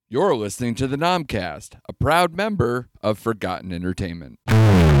You're listening to the Nomcast, a proud member of Forgotten Entertainment.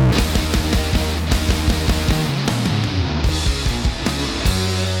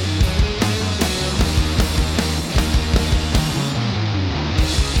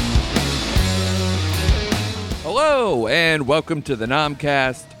 Hello, and welcome to the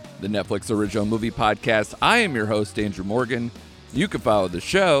Nomcast, the Netflix original movie podcast. I am your host, Andrew Morgan. You can follow the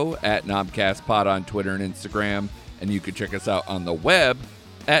show at NomcastPod on Twitter and Instagram, and you can check us out on the web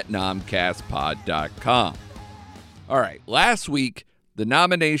at nomcastpod.com. All right, last week, the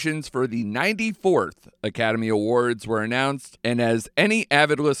nominations for the 94th Academy Awards were announced, and as any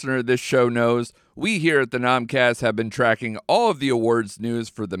avid listener of this show knows, we here at the Nomcast have been tracking all of the awards news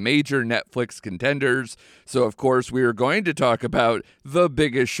for the major Netflix contenders, so of course we are going to talk about the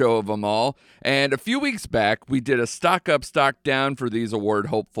biggest show of them all, and a few weeks back we did a stock up, stock down for these award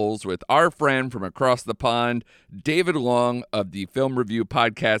hopefuls with our friend from across the pond, David Long of the film review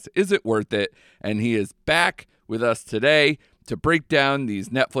podcast Is It Worth It, and he is back with us today to break down these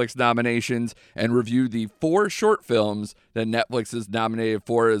Netflix nominations and review the 4 short films that Netflix is nominated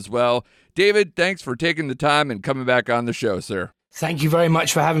for as well. David, thanks for taking the time and coming back on the show, sir. Thank you very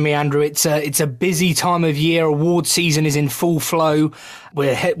much for having me, Andrew. It's a busy time of year. Award season is in full flow.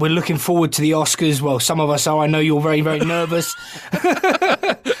 We're looking forward to the Oscars. Well, some of us are. I know you're very, very nervous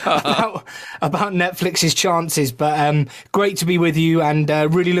about Netflix's chances, but great to be with you and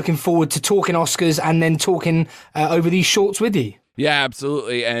really looking forward to talking Oscars and then talking over these shorts with you. Yeah,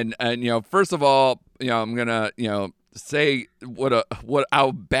 absolutely. And first of all, I'm gonna say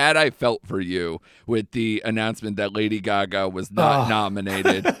how bad I felt for you with the announcement that Lady Gaga was not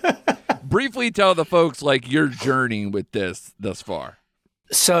nominated. Briefly tell the folks your journey with this thus far.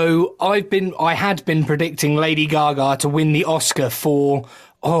 So I had been predicting Lady Gaga to win the Oscar for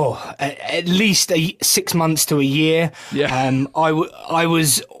at least 6 months to a year. Yeah. I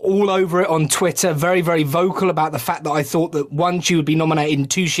was all over it on Twitter, very, very vocal about the fact that I thought that 1, she would be nominated,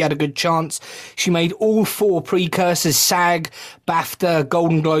 and 2, she had a good chance. She made all 4 precursors, SAG, BAFTA,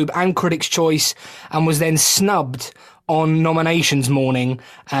 Golden Globe, and Critics' Choice, and was then snubbed on nominations morning.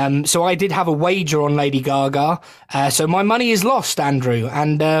 So I did have a wager on Lady Gaga. So my money is lost, Andrew,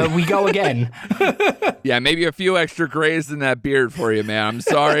 and we go again. Yeah, maybe a few extra grays in that beard for you, man. I'm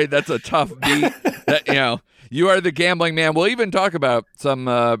sorry. That's a tough beat. You are the gambling man. We'll even talk about some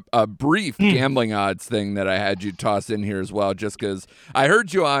brief gambling odds thing that I had you toss in here as well, just because I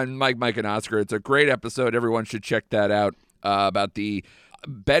heard you on Mike, and Oscar. It's a great episode. Everyone should check that out about the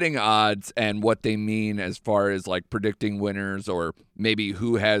betting odds and what they mean as far as predicting winners or maybe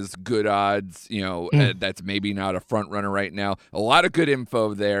who has good odds, that's maybe not a front runner right now. A lot of good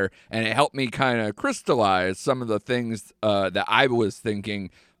info there, and it helped me kind of crystallize some of the things that I was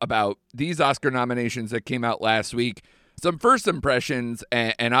thinking about these Oscar nominations that came out last week. Some first impressions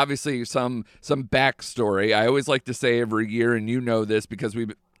and obviously some backstory. I always like to say every year, and you know this because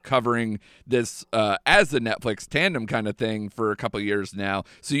we've covering this as a Netflix tandem kind of thing for a couple of years now.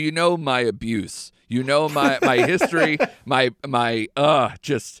 So my abuse, my history, my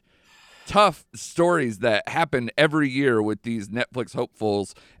just tough stories that happen every year with these Netflix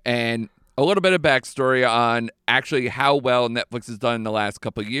hopefuls, and a little bit of backstory on actually how well Netflix has done in the last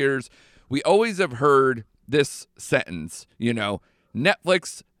couple of years. We always have heard this sentence,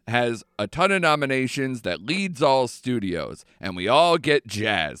 Netflix has a ton of nominations that leads all studios, and we all get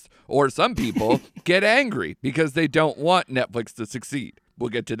jazzed. Or some people get angry because they don't want Netflix to succeed. We'll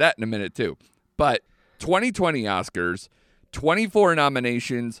get to that in a minute, too. But 2020 Oscars, 24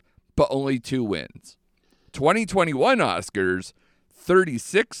 nominations, but only 2 wins. 2021 Oscars,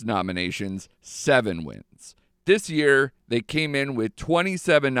 36 nominations, 7 wins. This year, they came in with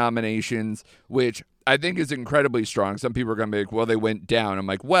 27 nominations, which I think is incredibly strong. Some people are going to be like, well, they went down. I'm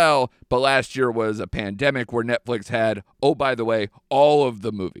like, well, but last year was a pandemic where Netflix had, by the way, all of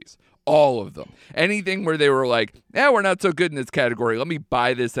the movies. All of them. Anything where they were like, we're not so good in this category. Let me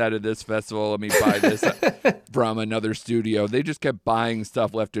buy this out of this festival. Let me buy this from another studio. They just kept buying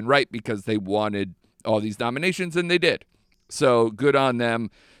stuff left and right because they wanted all these nominations, and they did. So good on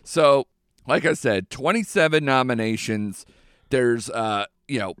them. So, like I said, 27 nominations. There's,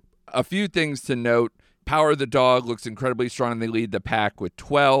 a few things to note. Power of the Dog looks incredibly strong. They lead the pack with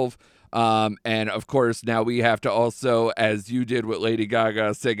 12. And of course, now we have to also, as you did with Lady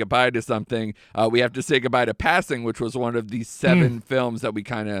Gaga, say goodbye to something. We have to say goodbye to Passing, which was one of the 7 films that we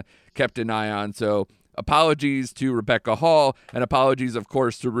kind of kept an eye on. So apologies to Rebecca Hall, and apologies, of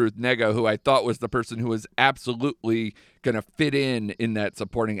course, to Ruth Negga, who I thought was the person who was absolutely going to fit in that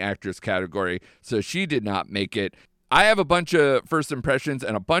supporting actress category. So she did not make it. I have a bunch of first impressions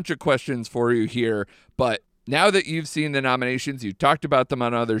and a bunch of questions for you here, but now that you've seen the nominations, you talked about them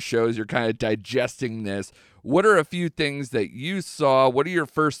on other shows, you're kind of digesting this. What are a few things that you saw? What are your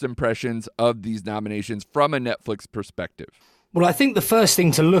first impressions of these nominations from a Netflix perspective? Well, I think the first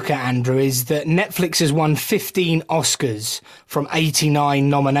thing to look at, Andrew, is that Netflix has won 15 Oscars from 89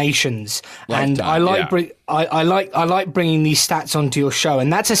 nominations, and I like bringing these stats onto your show,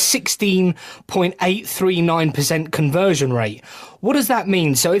 and that's a 16.839% conversion rate. What does that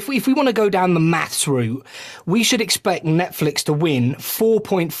mean? So if we want to go down the maths route, we should expect Netflix to win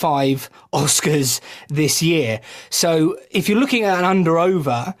 4.5 Oscars this year. So if you're looking at an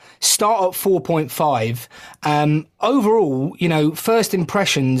under-over, start at 4.5. Overall, first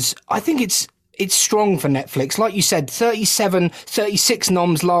impressions, I think it's strong for Netflix. Like you said, 36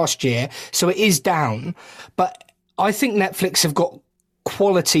 noms last year, so it is down. But I think Netflix have got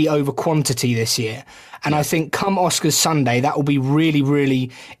quality over quantity this year. And I think come Oscars Sunday, that will be really, really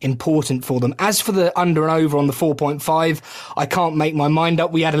important for them. As for the under and over on the 4.5, I can't make my mind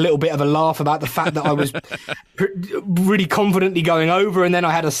up. We had a little bit of a laugh about the fact that I was really confidently going over, and then I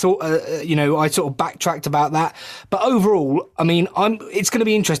had a thought, I sort of backtracked about that. But overall, I mean, it's going to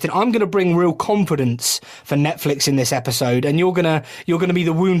be interesting. I'm going to bring real confidence for Netflix in this episode, and you're going to be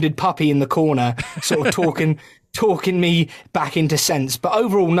the wounded puppy in the corner, sort of talking me back into sense. But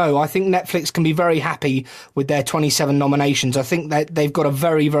overall, no, I think Netflix can be very happy with their 27 nominations. I think that they've got a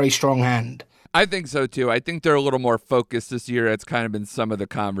very, very strong hand. I think so, too. I think they're a little more focused this year. It's kind of been some of the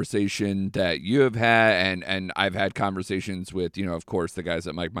conversation that you have had, and I've had conversations with, of course, the guys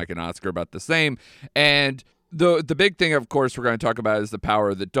at Mike, and Oscar about the same. And the big thing, of course, we're going to talk about is the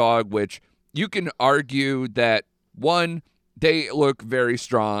Power of the Dog, which you can argue that, one, they look very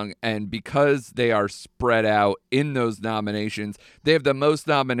strong, and because they are spread out in those nominations, they have the most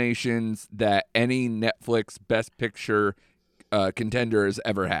nominations that any Netflix Best Picture contender has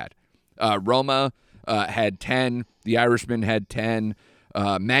ever had. Roma had 10, The Irishman had 10,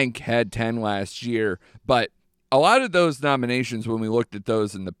 Mank had 10 last year, but a lot of those nominations, when we looked at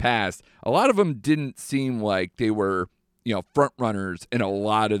those in the past, a lot of them didn't seem like they were front runners in a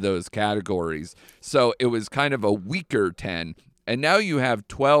lot of those categories. So it was kind of a weaker 10. And now you have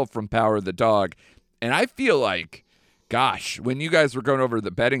 12 from Power of the Dog. And I feel like, gosh, when you guys were going over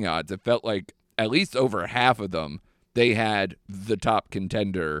the betting odds, it felt like at least over half of them, they had the top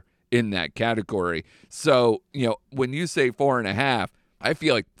contender in that category. So, when you say 4.5, I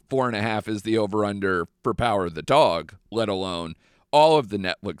feel like 4.5 is the over-under for Power of the Dog, let alone all of the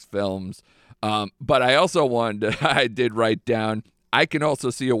Netflix films. But I also I did write down, I can also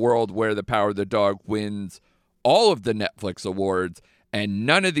see a world where the Power of the Dog wins all of the Netflix awards and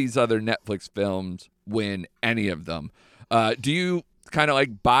none of these other Netflix films win any of them. Do you kind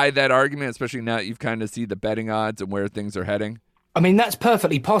of buy that argument, especially now that you've kind of see the betting odds and where things are heading? I mean, that's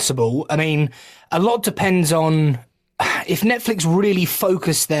perfectly possible. I mean, a lot depends on if Netflix really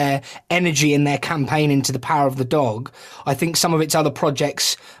focus their energy and their campaign into the Power of the Dog. I think some of its other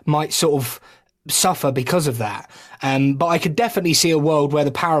projects might sort of suffer because of that. But I could definitely see a world where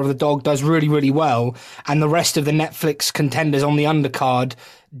the Power of the Dog does really, really well and the rest of the Netflix contenders on the undercard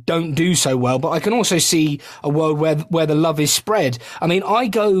don't do so well. But I can also see a world where the love is spread. I mean, I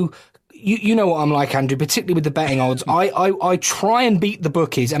go... You know what I'm like, Andrew, particularly with the betting odds. I try and beat the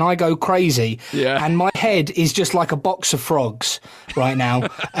bookies and I go crazy. Yeah. And my head is just like a box of frogs right now.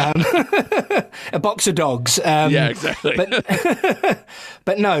 A box of dogs. Yeah, exactly.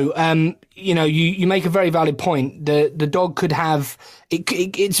 But no, you make a very valid point. The dog could have,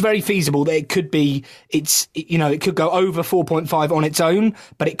 it's very feasible that it could go over 4.5 on its own,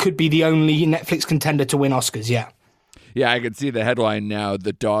 but it could be the only Netflix contender to win Oscars, yeah. Yeah, I can see the headline now.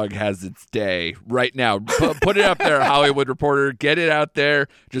 The dog has its day right now. Put it up there, Hollywood Reporter. Get it out there.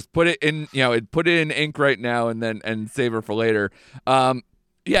 Just put it in, put it in ink right now, and save her for later. Yeah,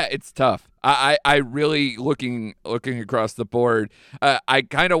 it's tough. I really looking across the board. I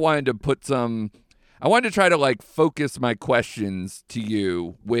kind of wanted to I wanted to try to focus my questions to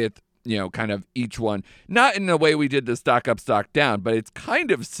you with kind of each one, not in the way we did the stock up, stock down, but it's kind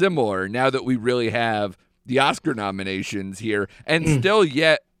of similar now that we really have the Oscar nominations here, and still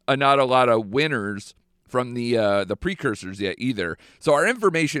yet not a lot of winners from the precursors yet either. So our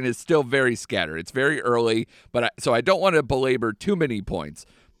information is still very scattered. It's very early, but so I don't want to belabor too many points.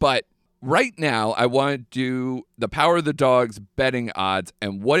 But right now, I want to do the Power of the Dog's betting odds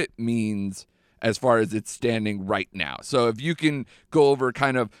and what it means as far as it's standing right now. So if you can go over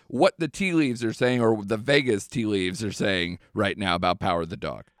kind of what the tea leaves are saying, or the Vegas tea leaves are saying right now about Power of the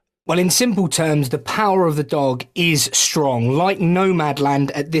Dog. Well, in simple terms, the Power of the Dog is strong. Like Nomadland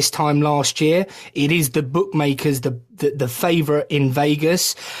at this time last year, it is the bookmakers, the the favourite in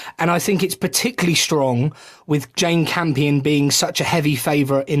Vegas. And I think it's particularly strong with Jane Campion being such a heavy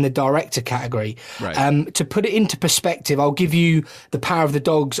favourite in the director category. Right. To put it into perspective, I'll give you the Power of the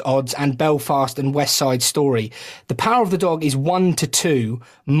Dog's odds and Belfast and West Side Story. The Power of the Dog is 1-2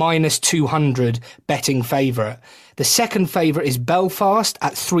 minus 200 betting favourite. The second favourite is Belfast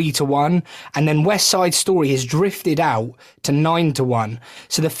at 3-1, and then West Side Story has drifted out to 9-1.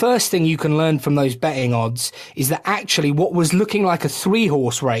 So the first thing you can learn from those betting odds is that actually what was looking like a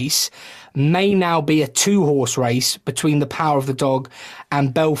 3-horse race may now be a 2-horse race between the Power of the Dog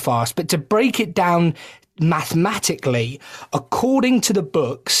and Belfast. But to break it down mathematically, according to the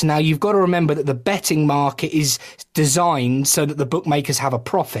books, now you've got to remember that the betting market is designed so that the bookmakers have a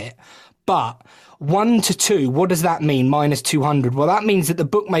profit, but 1-2, what does that mean? Minus 200. Well, that means that the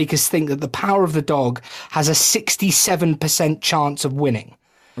bookmakers think that the Power of the Dog has a 67% chance of winning.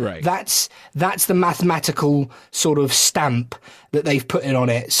 Right. That's the mathematical sort of stamp that they've put in on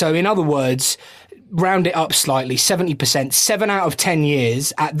it. So in other words, round it up slightly, 70%, 7 out of 10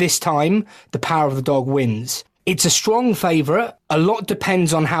 years at this time, the Power of the Dog wins. It's a strong favourite. A lot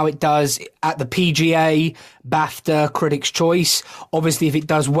depends on how it does at the PGA, BAFTA, Critics' Choice. Obviously, if it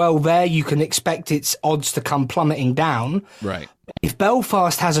does well there, you can expect its odds to come plummeting down. Right. If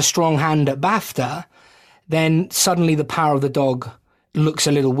Belfast has a strong hand at BAFTA, then suddenly the Power of the Dog looks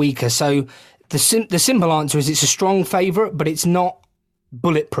a little weaker. So the simple answer is it's a strong favourite, but it's not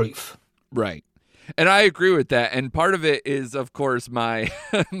bulletproof. Right. And I agree with that. And part of it is, of course, my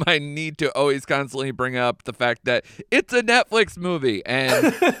my need to always constantly bring up the fact that it's a Netflix movie.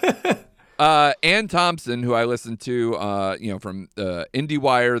 And Ann Thompson, who I listen to, from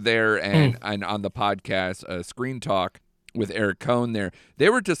IndieWire there and on the podcast Screen Talk with Eric Cohn there, they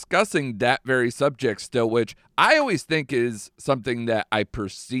were discussing that very subject still, which I always think is something that I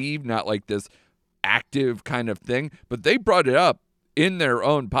perceive, not like this active kind of thing, but they brought it up in their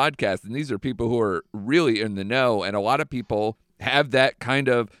own podcast, and these are people who are really in the know, and a lot of people have that kind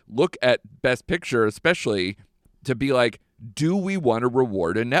of look at Best Picture, especially to be like, do we want to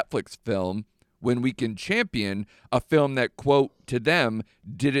reward a Netflix film when we can champion a film that, quote, to them,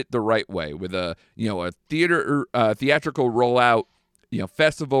 did it the right way with a theatrical rollout,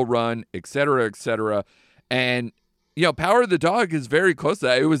 festival run, et cetera, and Power of the Dog is very close to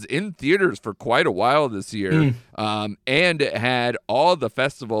that. It was in theaters for quite a while this year, and it had all the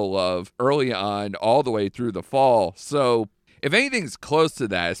festival love early on all the way through the fall. So if anything's close to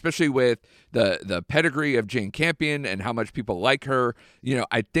that, especially with the pedigree of Jane Campion and how much people like her,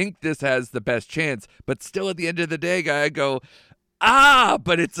 I think this has the best chance. But still, at the end of the day, I go,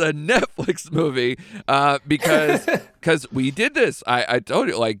 but it's a Netflix movie because we did this. I told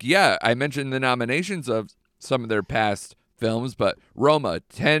you, I mentioned the nominations of some of their past films, but Roma,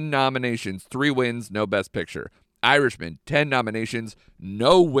 10 nominations, 3 wins, no Best Picture. Irishman, 10 nominations,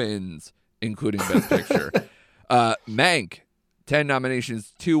 no wins, including Best Picture. Mank, 10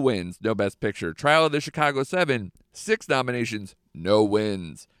 nominations, 2 wins, no Best Picture. Trial of the Chicago 7, 6 nominations, no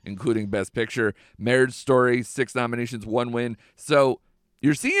wins, including Best Picture. Marriage Story, 6 nominations, 1 win. So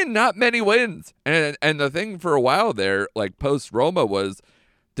you're seeing not many wins. And the thing for a while there, like post-Roma, was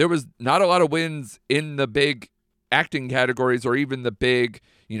there was not a lot of wins in the big acting categories or even the big,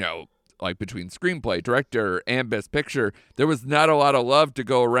 like between screenplay, director, and Best Picture. There was not a lot of love to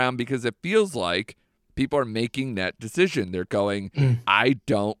go around because it feels like people are making that decision. They're going, I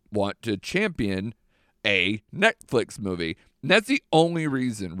don't want to champion a Netflix movie. And that's the only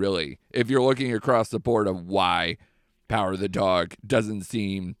reason, really, if you're looking across the board of why Power of the Dog doesn't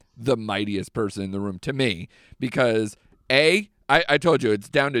seem the mightiest person in the room to me. Because I told you, it's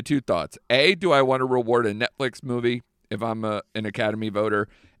down to 2 thoughts. A, do I want to reward a Netflix movie if I'm an Academy voter?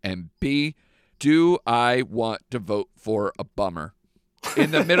 And B, do I want to vote for a bummer?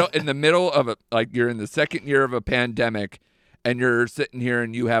 In the middle of you're in the second year of a pandemic and you're sitting here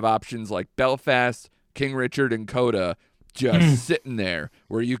and you have options like Belfast, King Richard, and Coda just sitting there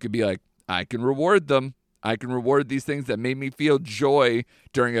where you could be like, I can reward them. I can reward these things that made me feel joy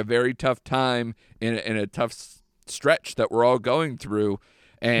during a very tough time in a tough stretch that we're all going through.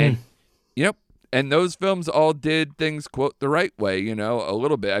 And and those films all did things, quote, the right way, a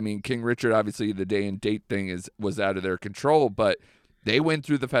little bit. I mean, King Richard, obviously the day and date thing was out of their control, but they went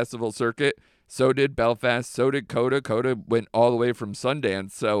through the festival circuit. So did Belfast. So did Coda. Coda went all the way from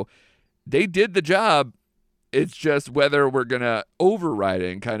Sundance. So they did the job. It's just whether we're going to override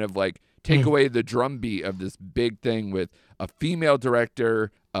it and kind of take away the drumbeat of this big thing with a female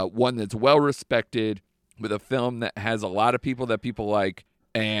director, one that's well respected, with a film that has a lot of people that people like,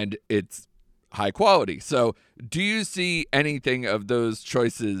 and it's high quality. So do you see anything of those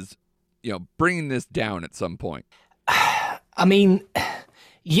choices, bringing this down at some point? I mean,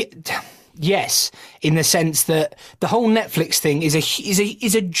 yes, in the sense that the whole Netflix thing is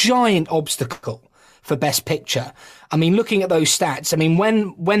a giant obstacle for Best Picture. I mean, looking at those stats, I mean,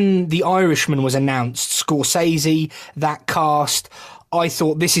 when The Irishman was announced, Scorsese, that cast, I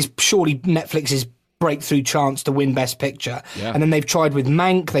thought this is surely Netflix's breakthrough chance to win Best Picture. Yeah. And then they've tried with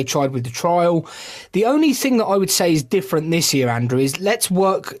Mank, they tried with The Trial. The only thing that I would say is different this year, Andrew, is let's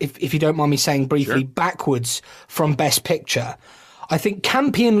work, if you don't mind me saying briefly, backwards from Best Picture. I think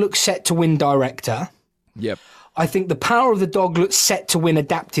Campion looks set to win Director. Yep. I think The Power of the Dog looks set to win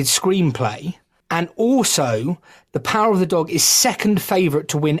Adapted Screenplay. And also, The Power of the Dog is second favourite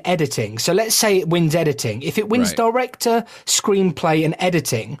to win Editing. So let's say it wins Editing. If it wins Director, Screenplay and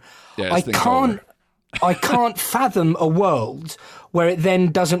Editing, I can't fathom a world where it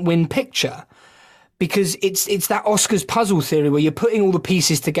then doesn't win Picture. Because it's that Oscars puzzle theory where you're putting all the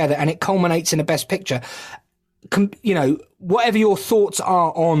pieces together and it culminates in a Best Picture. You know, whatever your thoughts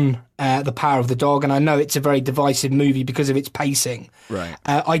are on The Power of the Dog, and I know it's a very divisive movie because of its pacing. Right.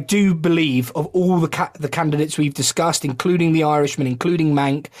 I do believe of all the candidates we've discussed, including The Irishman, including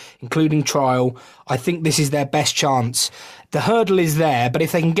Mank, including Trial, I think this is their best chance. The hurdle is there, but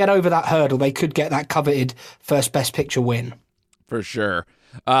if they can get over that hurdle, they could get that coveted first Best Picture win. For sure.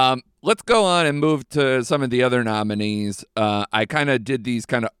 Let's go on and move to some of the other nominees. I kind of did these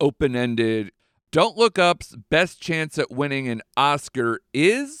kind of open-ended. Don't Look Up's best chance at winning an Oscar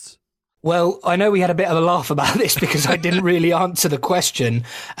is? Well, I know we had a bit of a laugh about this because I didn't really answer the question.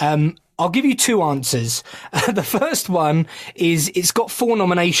 I'll give you two answers. The first one is it's got 4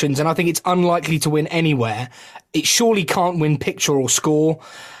 nominations and I think it's unlikely to win anywhere. It surely can't win picture or score.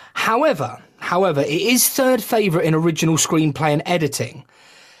 However, it is third favourite in original screenplay and editing.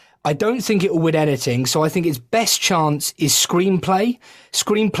 I don't think it will win editing, so I think its best chance is screenplay.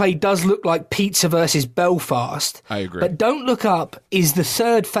 Screenplay does look like Pizza versus Belfast. I agree. But Don't Look Up is the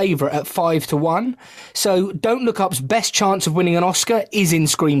third favourite at 5-1. So Don't Look Up's best chance of winning an Oscar is in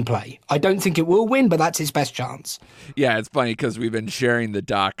screenplay. I don't think it will win, but that's its best chance. Yeah, it's funny because we've been sharing the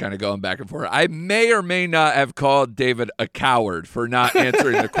doc, kind of going back and forth. I may or may not have called David a coward for not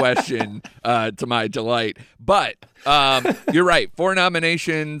answering the question to my delight. But you're right. 4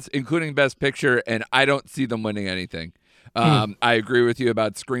 nominations, including Best Picture, and I don't see them winning anything. I agree with you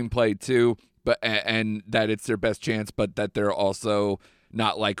about screenplay too, but and that it's their best chance, but that they're also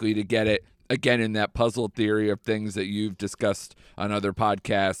not likely to get it. Again, in that puzzle theory of things that you've discussed on other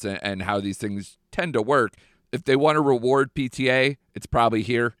podcasts and how these things tend to work. If they want to reward PTA, it's probably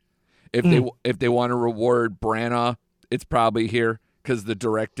here. If they want to reward Branagh, it's probably here because the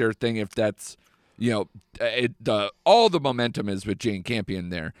director thing. If that's all the momentum is with Jane Campion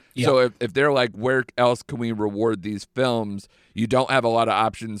there. Yep. So if they're like, where else can we reward these films? You don't have a lot of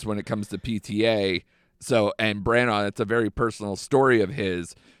options when it comes to PTA. So, and Branagh, it's a very personal story of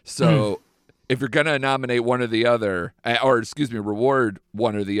his. So if you're going to nominate one or the other, reward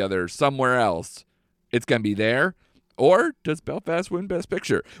one or the other somewhere else, it's going to be there. Or does Belfast win Best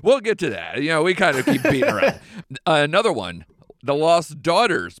Picture? We'll get to that. We kind of keep beating around. Another one, The Lost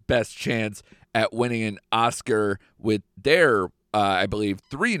Daughters' best chance at winning an Oscar with their, I believe,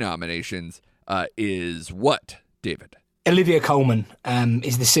 3 nominations is what, David? Olivia Colman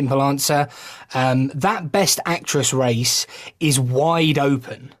is the simple answer. That Best Actress race is wide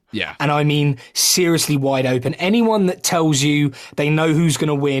open. Yeah. And I mean, seriously wide open. Anyone that tells you they know who's going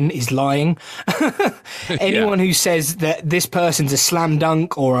to win is lying. Anyone who says that this person's a slam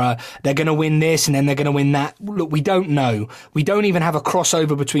dunk or they're going to win this and then they're going to win that. Look, we don't know. We don't even have a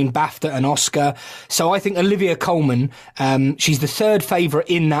crossover between BAFTA and Oscar. So I think Olivia Colman, she's the third favourite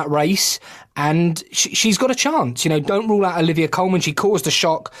in that race. And she's got a chance. Don't rule out Olivia Colman. She caused a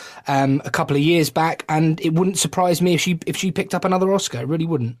shock a couple of years back, and it wouldn't surprise me if she picked up another Oscar. It really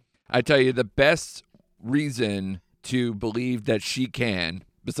wouldn't. I tell you, the best reason to believe that she can,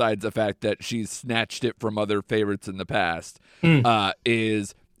 besides the fact that she's snatched it from other favorites in the past,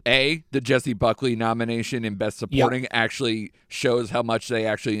 is the Jessie Buckley nomination in Best Supporting actually shows how much they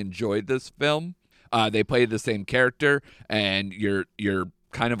actually enjoyed this film. They play the same character, and you're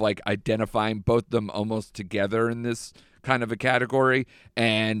kind of like identifying both of them almost together in this kind of a category.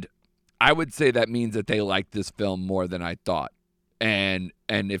 And I would say that means that they like this film more than I thought. And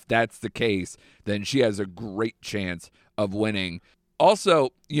if that's the case, then she has a great chance of winning.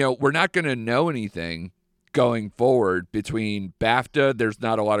 Also, we're not going to know anything going forward between BAFTA. There's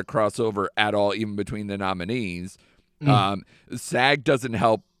not a lot of crossover at all, even between the nominees. SAG doesn't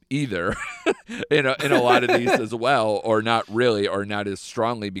help either in a lot of these as well, or not really, or not as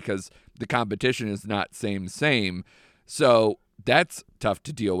strongly, because the competition is not same. So that's tough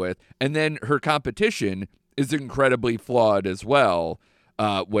to deal with. And then her competition is incredibly flawed as well,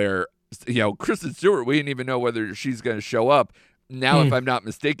 where, Kristen Stewart, we didn't even know whether she's going to show up. Now, if I'm not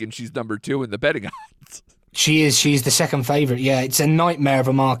mistaken, she's number 2 in the betting odds. She is. She's the second favorite. Yeah, it's a nightmare of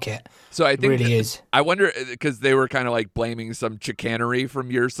a market. So I think it really is. I wonder, because they were kind of like blaming some chicanery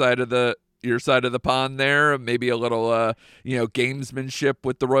from your side of the pond there, maybe a little gamesmanship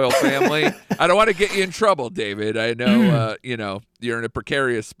with the royal family. I don't want to get you in trouble, David. I know you're in a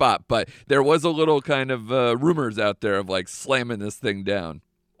precarious spot, but there was a little kind of rumors out there of like slamming this thing down.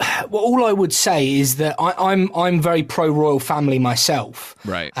 Well, all I would say is that I'm very pro royal family myself,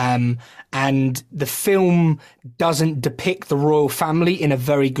 right? And the film doesn't depict the royal family in a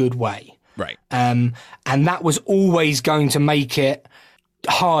very good way, right? And that was always going to make it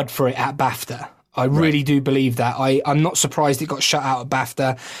hard for it at BAFTA. I really do believe that. I'm not surprised it got shut out of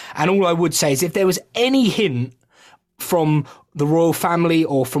BAFTA. And all I would say is if there was any hint from the royal family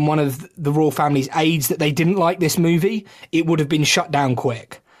or from one of the royal family's aides that they didn't like this movie, it would have been shut down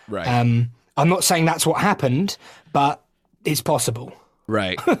quick. Right. I'm not saying that's what happened, but it's possible.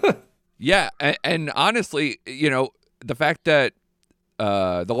 Right. Yeah. And honestly, the fact that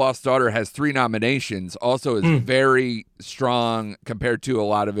The Lost Daughter has 3 nominations also is very strong compared to a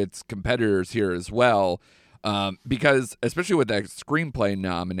lot of its competitors here as well. Because especially with that screenplay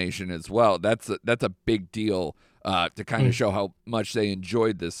nomination as well, that's a big deal to kind of show how much they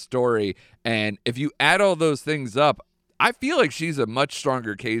enjoyed this story. And if you add all those things up, I feel like she's a much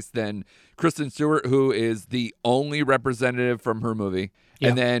stronger case than Kristen Stewart, who is the only representative from her movie. Yeah.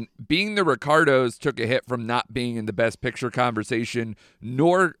 And then Being the Ricardos took a hit from not being in the Best Picture conversation,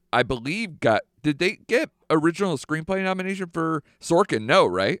 nor, I believe, did they get original screenplay nomination for Sorkin? No,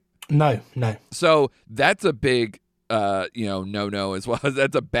 right? No. So that's a big, no as well.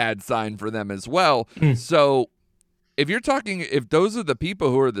 That's a bad sign for them as well. So if those are the people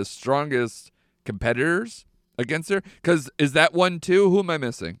who are the strongest competitors against her, because is that one too? Who am I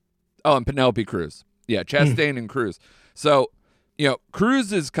missing? Oh, and Penelope Cruz. Yeah, Chastain and Cruz. So,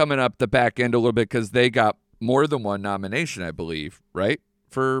 Cruz is coming up the back end a little bit because they got more than one nomination, I believe, right,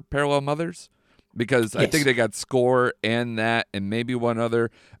 for Parallel Mothers? Because yes. I think they got score and that and maybe one other.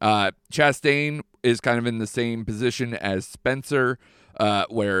 Chastain is kind of in the same position as Spencer,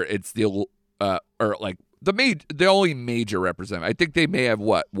 where it's the only major representative. I think they may have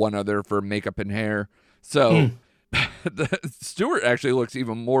one other for makeup and hair. So Stewart actually looks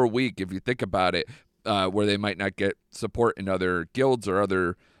even more weak if you think about it, where they might not get support in other guilds or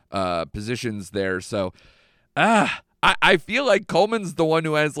other positions there. So I feel like Coleman's the one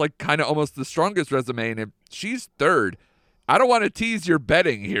who has like kind of almost the strongest resume, and if she's third, I don't want to tease your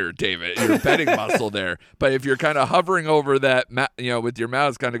betting here, David, your betting muscle there. But if you're kind of hovering over that, with your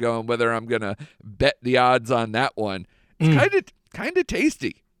mouth kind of going whether I'm gonna bet the odds on that one, it's kind of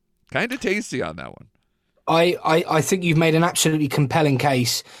tasty on that one. I think you've made an absolutely compelling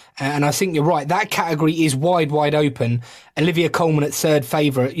case, and I think you're right. That category is wide open. Olivia Colman at third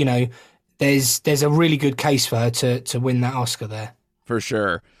favourite, there's a really good case for her to win that Oscar there. For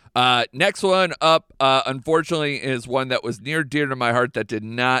sure. Next one up, unfortunately, is one that was near dear to my heart that did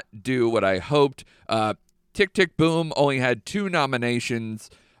not do what I hoped. Tick, Tick, Boom only had 2 nominations,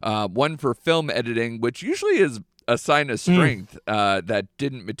 one for film editing, which usually is a sign of strength, that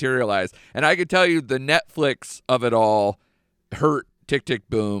didn't materialize. And I could tell you the Netflix of it all hurt Tick, Tick,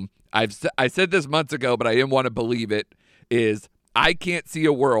 Boom. I said this months ago, but I didn't want to believe it, is I can't see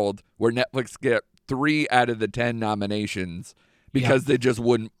a world where Netflix get 3 out of the 10 nominations because they just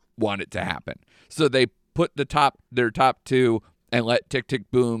wouldn't want it to happen. So they put their top 2 and let Tick,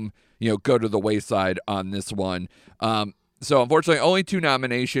 Tick, Boom, go to the wayside on this one. So unfortunately, only 2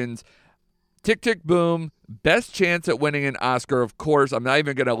 nominations. Tick, Tick, Boom, best chance at winning an Oscar, of course, I'm not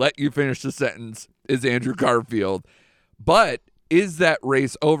even going to let you finish the sentence, is Andrew Garfield. But is that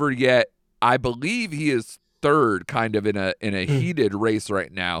race over yet? I believe he is third, kind of in a heated race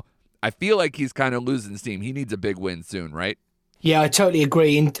right now. I feel like he's kind of losing steam. He needs a big win soon, right? Yeah, I totally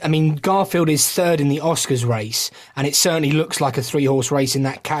agree. And I mean, Garfield is third in the Oscars race, and it certainly looks like a 3-horse race in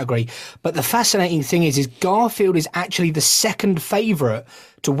that category. But the fascinating thing is Garfield is actually the second favourite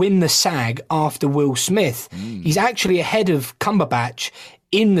to win the SAG after Will Smith. He's actually ahead of Cumberbatch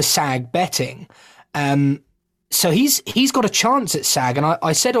in the SAG betting. So he's got a chance at SAG. And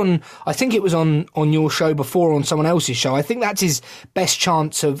I said I think it was on your show before, on someone else's show, I think that's his best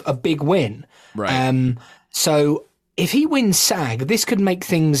chance of a big win. Right. So if he wins SAG, this could make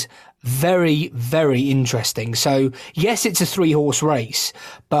things very, very interesting. So yes, it's a 3-horse race,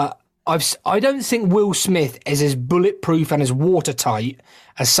 but I don't think Will Smith is as bulletproof and as watertight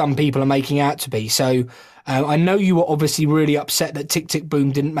as some people are making out to be. So I know you were obviously really upset that Tick, Tick,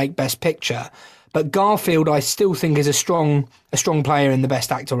 Boom didn't make Best Picture, But Garfield, I still think, is a strong player in the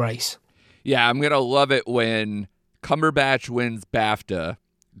Best Actor race. Yeah, I'm going to love it when Cumberbatch wins BAFTA,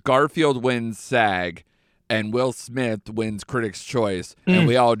 Garfield wins SAG, and Will Smith wins Critics' Choice. And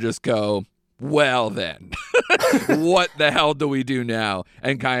we all just go, well then, what the hell do we do now?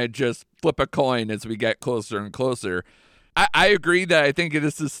 And kind of just flip a coin as we get closer and closer. I agree that I think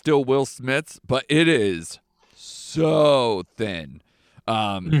this is still Will Smith's, but it is so thin.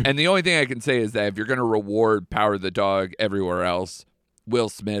 And the only thing I can say is that if you're going to reward Power of the Dog everywhere else, Will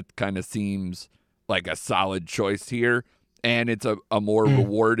Smith kind of seems like a solid choice here. And it's a more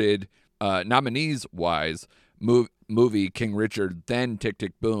rewarded, nominees-wise, movie, King Richard, then Tick,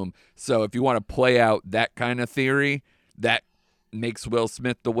 Tick, Boom. So if you want to play out that kind of theory, that makes Will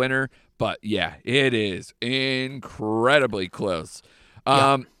Smith the winner. But yeah, it is incredibly close.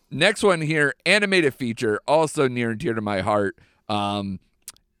 Next one here, animated feature, also near and dear to my heart.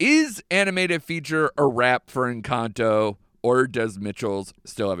 Is animated feature a wrap for Encanto, or does Mitchell's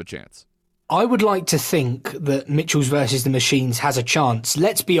still have a chance? I would like to think that Mitchell's versus the Machines has a chance.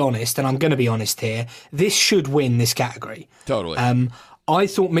 Let's be honest, and I'm going to be honest here. This should win this category. Totally. I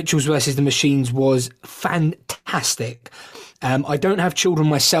thought Mitchell's versus the Machines was fantastic. I don't have children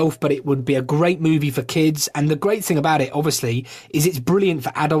myself, but it would be a great movie for kids. And the great thing about it, obviously, is it's brilliant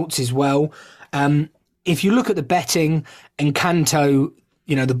for adults as well. If you look at the betting, Encanto,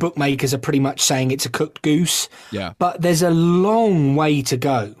 the bookmakers are pretty much saying it's a cooked goose. Yeah. But there's a long way to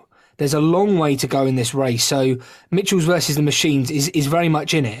go. There's a long way to go in this race. So Mitchell's versus the Machines is very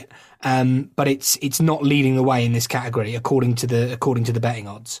much in it, but it's not leading the way in this category according to the betting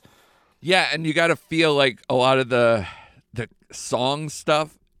odds. Yeah, and you got to feel like a lot of the song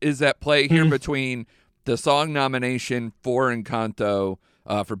stuff is at play here between the song nomination for Encanto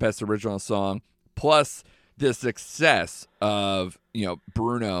for Best Original Song, plus the success of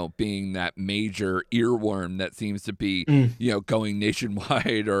Bruno being that major earworm that seems to be going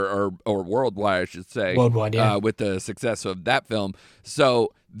nationwide or worldwide, I should say, worldwide, yeah. With the success of that film.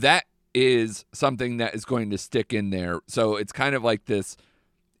 So that is something that is going to stick in there. So it's kind of like this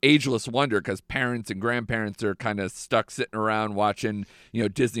ageless wonder, because parents and grandparents are kind of stuck sitting around watching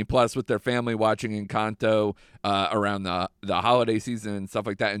Disney Plus with their family, watching Encanto around the holiday season and stuff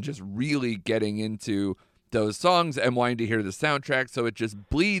like that, and just really getting into those songs and wanting to hear the soundtrack. So it just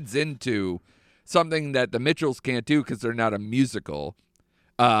bleeds into something that the Mitchells can't do because they're not a musical.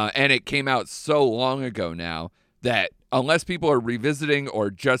 And it came out so long ago now that unless people are revisiting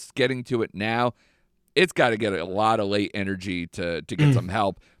or just getting to it now, it's got to get a lot of late energy to get some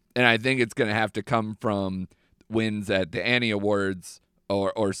help. And I think it's going to have to come from wins at the Annie Awards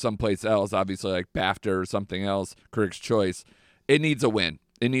or someplace else, obviously like BAFTA or something else, Critics' Choice. It needs a win.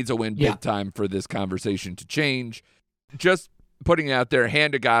 It needs a win big time for this conversation to change. Just putting it out there,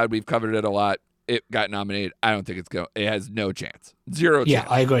 hand to God, we've covered it a lot. It got nominated. I don't think it has no chance. Zero chance. Yeah,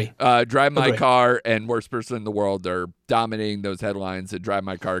 I agree. Drive My Car and Worst Person in the World are dominating those headlines. And Drive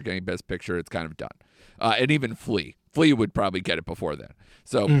My Car getting Best Picture, it's kind of done. And even Flea. Flea would probably get it before then.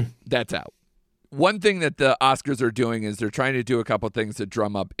 So that's out. One thing that the Oscars are doing is they're trying to do a couple things to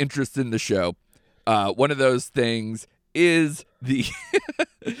drum up interest in the show. One of those things is the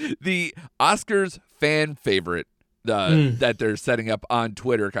the Oscars fan favorite that they're setting up on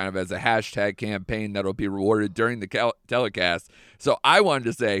Twitter kind of as a hashtag campaign that'll be rewarded during the telecast. So I wanted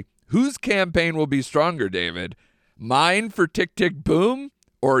to say, whose campaign will be stronger, David? Mine for Tick, Tick, Boom,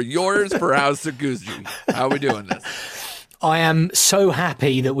 or yours for House of Gucci? How are we doing this? I am so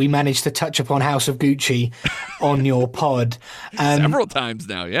happy that we managed to touch upon House of Gucci on your pod. Several times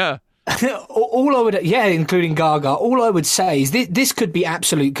now, yeah. All I would, including Gaga, all I would say is this could be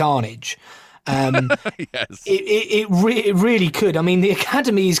absolute carnage. Yes. It really could. I mean, the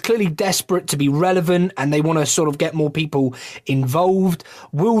Academy is clearly desperate to be relevant and they want to sort of get more people involved.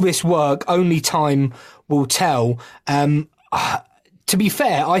 Will this work? Only time will tell. To be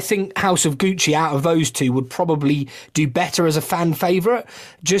fair, I think House of Gucci out of those two would probably do better as a fan favourite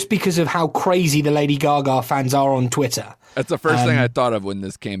just because of how crazy the Lady Gaga fans are on Twitter. That's the first thing I thought of when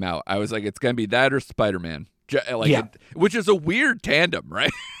this came out. I was like, it's going to be that or Spider-Man, which is a weird tandem,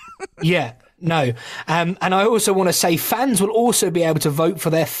 right? Yeah. No. And I also want to say fans will also be able to vote for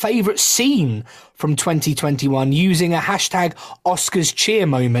their favourite scene from 2021 using a hashtag Oscars cheer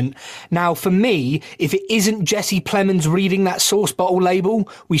moment. Now, for me, if it isn't Jesse Plemons reading that sauce bottle label,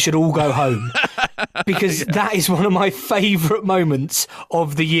 we should all go home. Because that is one of my favourite moments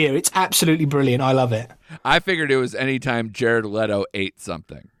of the year. It's absolutely brilliant. I love it. I figured it was anytime Jared Leto ate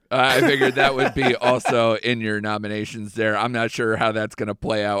something. I figured that would be also in your nominations there. I'm not sure how that's going to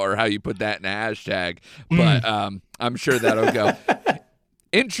play out or how you put that in a hashtag, but I'm sure that'll go.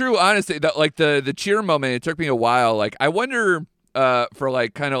 In true honesty, that like the cheer moment, it took me a while. Like, I wonder for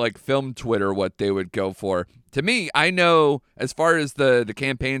like kind of like film Twitter what they would go for. To me, I know as far as the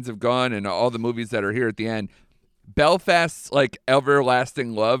campaigns have gone and all the movies that are here at the end, Belfast's like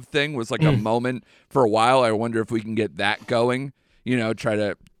everlasting love thing was like a moment for a while. I wonder if we can get that going, try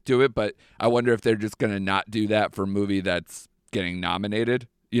to do it. But I wonder if they're just going to not do that for a movie that's getting nominated.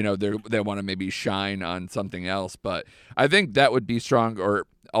 They want to maybe shine on something else. But I think that would be strong. Or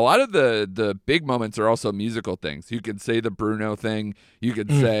a lot of the big moments are also musical things. You could say the Bruno thing. You could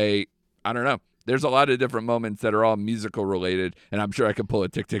say, I don't know. There's a lot of different moments that are all musical related, and I'm sure I could pull a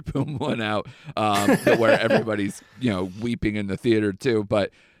Tick Tick Boom one out where everybody's weeping in the theater too. But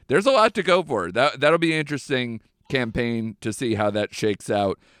there's a lot to go for. That'll be an interesting campaign to see how that shakes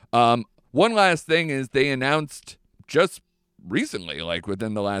out. One last thing is they announced just recently, like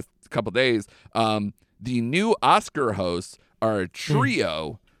within the last couple days, the new Oscar hosts are a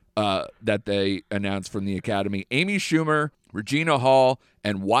trio that they announced from the Academy. Amy Schumer, Regina Hall,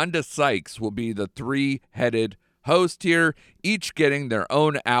 and Wanda Sykes will be the three-headed host here, each getting their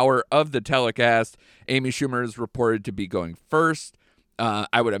own hour of the telecast. Amy Schumer is reported to be going first.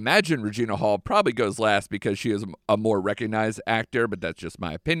 I would imagine Regina Hall probably goes last because she is a more recognized actor, but that's just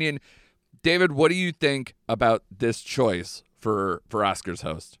my opinion. David, what do you think about this choice for Oscars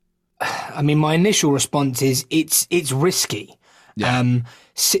host? I mean, my initial response is it's risky. Yeah.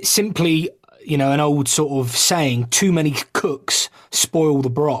 Simply, an old sort of saying, too many cooks spoil the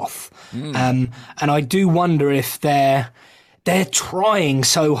broth. And I do wonder if they're trying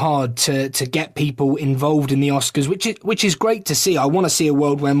so hard to get people involved in the Oscars, which is great to see. I want to see a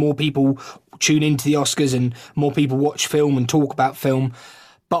world where more people tune into the Oscars and more people watch film and talk about film.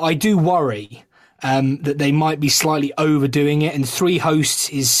 But I do worry that they might be slightly overdoing it, and three hosts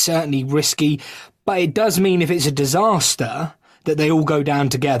is certainly risky. But it does mean if it's a disaster that they all go down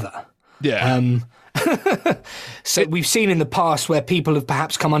together. Yeah. So we've seen in the past where people have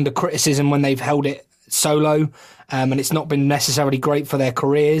perhaps come under criticism when they've held it solo, and it's not been necessarily great for their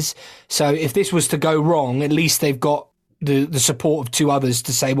careers. So if this was to go wrong, at least they've got the support of two others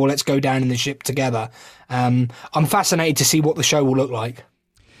to say, well, let's go down in the ship together. I'm fascinated to see what the show will look like.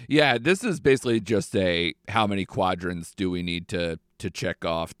 Yeah, this is basically just how many quadrants do we need to check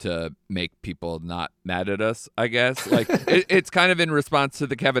off to make people not mad at us, I guess. Like, it's kind of in response to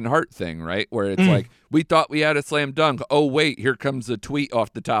the Kevin Hart thing, right? Where it's like, we thought we had a slam dunk. Oh, wait, here comes a tweet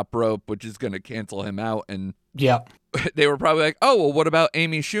off the top rope, which is going to cancel him out. And they were probably like, oh, well, what about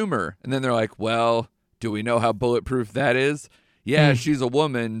Amy Schumer? And then they're like, well, do we know how bulletproof that is? Yeah, she's a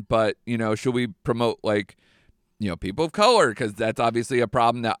woman, but, should we promote, like, people of color, because that's obviously a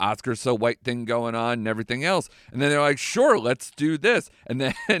problem, that Oscar's so white thing going on and everything else. And then they're like, sure, let's do this. And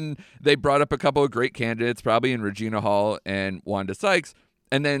then they brought up a couple of great candidates, probably in Regina Hall and Wanda Sykes.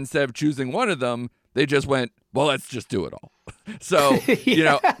 And then instead of choosing one of them, they just went, well, let's just do it all. So,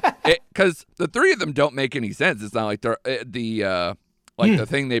 because the three of them don't make any sense. It's not like the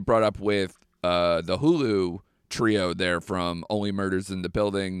thing they brought up with the Hulu trio there from Only Murders in the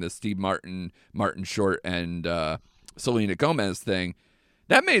Building, the Steve Martin Short, and Selena Gomez thing,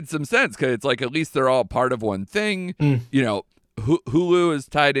 that made some sense because it's like at least they're all part of one thing. Hulu is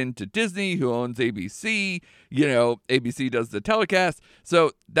tied into Disney, who owns ABC. ABC does the telecast,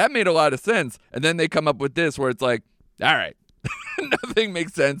 so that made a lot of sense. And then they come up with this where it's like, all right, nothing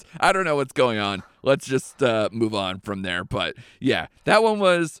makes sense. I don't know what's going on. Let's just move on from there. But yeah, that one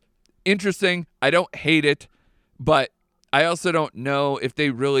was interesting. I don't hate it. But I also don't know if they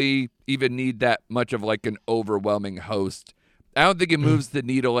really even need that much of like an overwhelming host. I don't think it moves the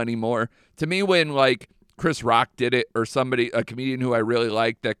needle anymore. To me, when like Chris Rock did it, or a comedian who I really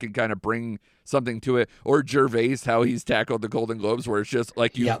like that can kind of bring something to it, or Gervais, how he's tackled the Golden Globes, where it's just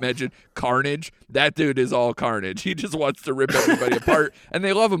like you mentioned, carnage. That dude is all carnage. He just wants to rip everybody apart, and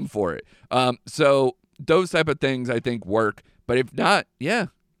they love him for it. So those type of things I think work. But if not, yeah,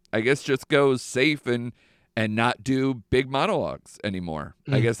 I guess just go safe and not do big monologues anymore.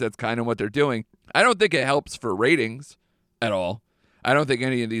 I guess that's kind of what they're doing. I don't think it helps for ratings at all. I don't think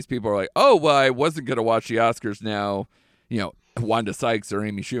any of these people are like, oh, well, I wasn't going to watch the Oscars now. Wanda Sykes or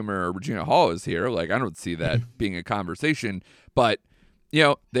Amy Schumer or Regina Hall is here. Like, I don't see that being a conversation. But,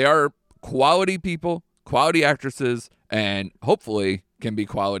 they are quality people, quality actresses, and hopefully can be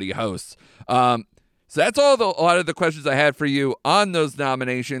quality hosts. So that's a lot of the questions I had for you on those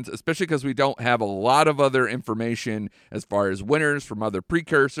nominations, especially because we don't have a lot of other information as far as winners from other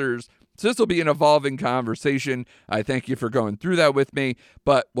precursors. So this will be an evolving conversation. I thank you for going through that with me,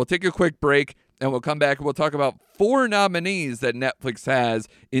 but we'll take a quick break. and we'll come back and we'll talk about 4 nominees that Netflix has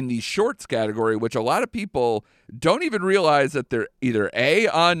in the shorts category, which a lot of people don't even realize that they're either A,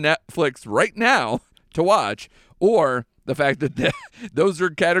 on Netflix right now to watch, or the fact that those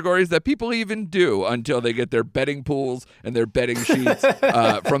are categories that people even do until they get their betting pools and their betting sheets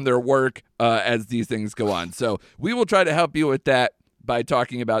from their work as these things go on. So we will try to help you with that by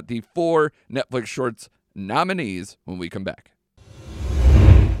talking about the 4 Netflix shorts nominees when we come back.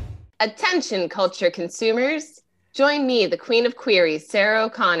 Attention, culture consumers. Join me, the queen of queries, Sarah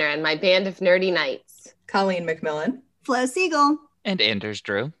O'Connor, and my band of nerdy knights. Colleen McMillan. Flo Siegel. And Anders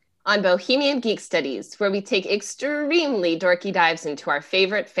Drew. On Bohemian Geek Studies, where we take extremely dorky dives into our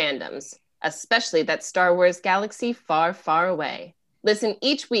favorite fandoms, especially that Star Wars galaxy far, far away. Listen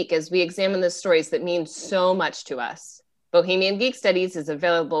each week as we examine the stories that mean so much to us. Bohemian Geek Studies is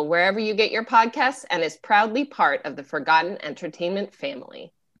available wherever you get your podcasts and is proudly part of the Forgotten Entertainment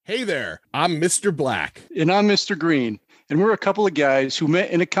family. Hey there, I'm Mr. Black. And I'm Mr. Green. And we're a couple of guys who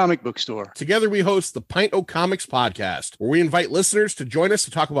met in a comic book store. Together we host the Pint O' Comics podcast, where we invite listeners to join us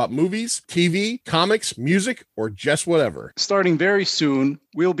to talk about movies, TV, comics, music, or just whatever. Starting very soon,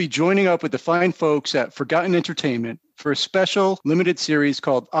 we'll be joining up with the fine folks at Forgotten Entertainment for a special limited series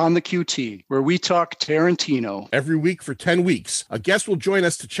called On the QT, where we talk Tarantino. Every week for 10 weeks, a guest will join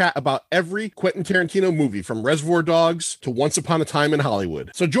us to chat about every Quentin Tarantino movie, from Reservoir Dogs to Once Upon a Time in Hollywood.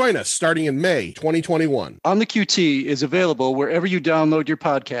 So join us starting in May 2021. On the QT is available wherever you download your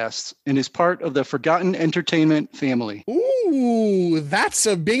podcasts and is part of the Forgotten Entertainment family. Ooh, that's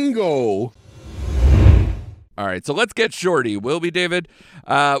a bingo. All right, so let's get shorty, will we, David?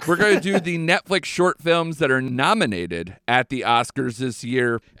 We're going to do the Netflix short films that are nominated at the Oscars this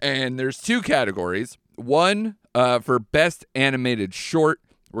year, and there's 2 categories. One, for Best Animated Short,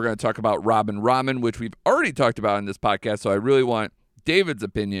 we're going to talk about Robin Ramen, which we've already talked about in this podcast, so I really want David's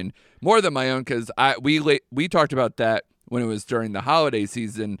opinion more than my own, because we talked about that when it was during the holiday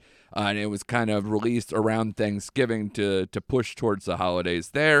season, and it was kind of released around Thanksgiving to push towards the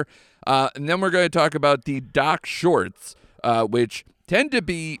holidays there. And then we're going to talk about the doc shorts, which tend to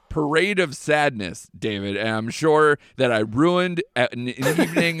be Parade of Sadness, David. And I'm sure that I ruined an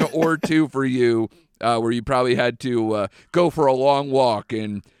evening or two for you, where you probably had to go for a long walk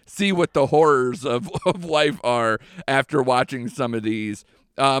and see what the horrors of life are after watching some of these.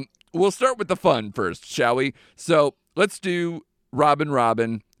 We'll start with the fun first, shall we? So let's do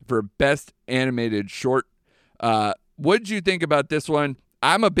Robin for Best Animated Short. What did you think about this one?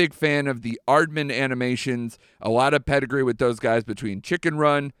 I'm a big fan of the Aardman animations. A lot of pedigree with those guys between Chicken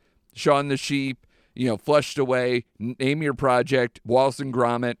Run, Shaun the Sheep, Flushed Away, Name Your Project, Wallace and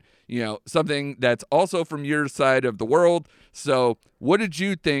Gromit, something that's also from your side of the world. So what did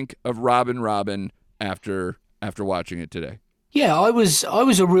you think of Robin after watching it today? Yeah, I was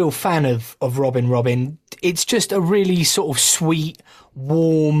a real fan of Robin. It's just a really sort of sweet,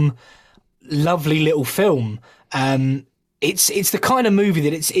 warm, lovely little film. It's the kind of movie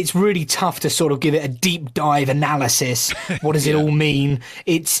that it's really tough to sort of give it a deep dive analysis. What does it all mean?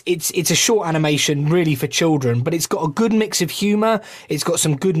 It's a short animation really for children, but it's got a good mix of humor. It's got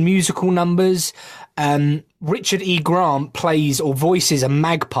some good musical numbers. Richard E. Grant plays or voices a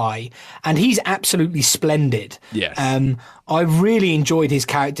magpie, and he's absolutely splendid. Yes. I really enjoyed his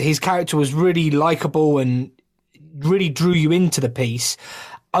character. His character was really likable and really drew you into the piece.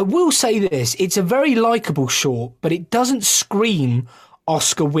 I will say this, it's a very likable short, but it doesn't scream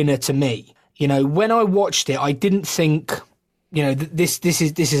Oscar winner to me. When I watched it, I didn't think, this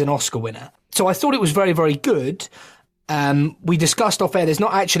is an Oscar winner. So I thought it was very, very good. We discussed off air, there's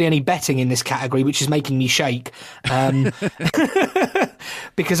not actually any betting in this category, which is making me shake.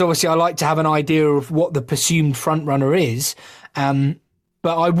 Because obviously I like to have an idea of what the presumed frontrunner is.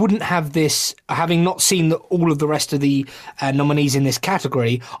 But I wouldn't have this, having not seen all of the rest of the nominees in this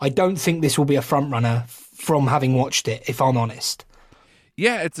category, I don't think this will be a frontrunner from having watched it, if I'm honest.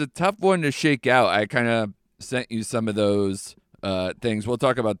 Yeah, it's a tough one to shake out. I kind of sent you some of those things. We'll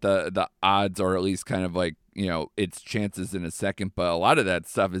talk about the odds, or at least kind of like, its chances in a second. But a lot of that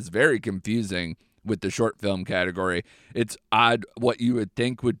stuff is very confusing with the short film category. It's odd what you would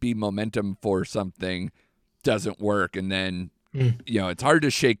think would be momentum for something doesn't work, and then it's hard to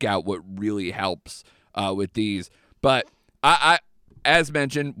shake out what really helps with these. But I, as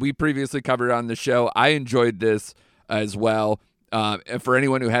mentioned, we previously covered on the show, I enjoyed this as well. And for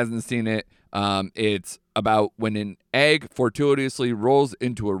anyone who hasn't seen it, it's about when an egg fortuitously rolls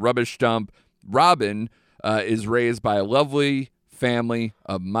into a rubbish dump. Robin is raised by a lovely family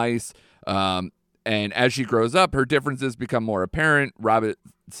of mice. And as she grows up, her differences become more apparent. Robin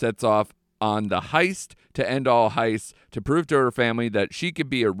sets off on the heist to end all heists, to prove to her family that she could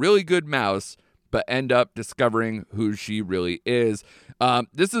be a really good mouse, but end up discovering who she really is.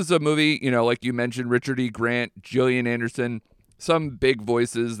 This is a movie, like you mentioned, Richard E. Grant, Gillian Anderson, some big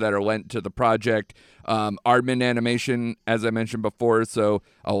voices that are lent to the project. Aardman Animation, as I mentioned before, so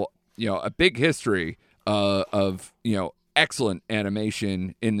a big history of excellent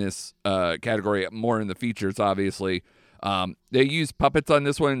animation in this category, more in the features, obviously. They use puppets on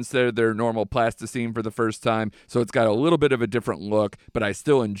this one instead of their normal plasticine for the first time, so it's got a little bit of a different look, but I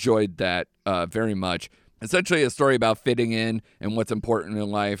still enjoyed that very much. Essentially a story about fitting in and what's important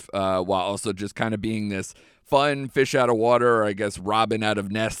in life, while also just kind of being this fun fish out of water, or I guess robin out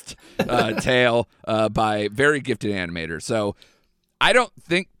of nest tale by very gifted animators. So I don't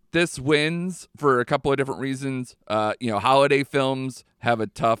think this wins for a couple of different reasons. Holiday films have a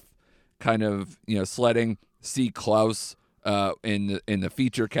tough kind of sledding. C. Klaus in the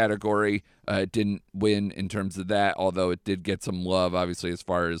feature category didn't win in terms of that, although it did get some love, obviously, as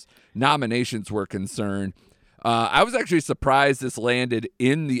far as nominations were concerned. I was actually surprised this landed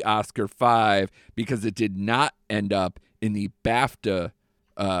in the Oscar 5 because it did not end up in the BAFTA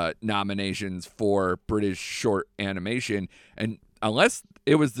nominations for British short animation. And unless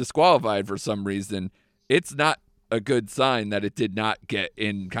it was disqualified for some reason, it's not a good sign that it did not get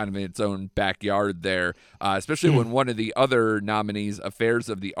in kind of in its own backyard there, especially when one of the other nominees, Affairs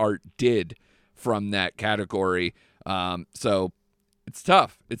of the Art, did from that category. So it's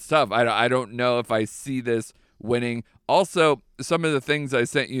tough. It's tough. I don't know if I see this winning. Also, some of the things I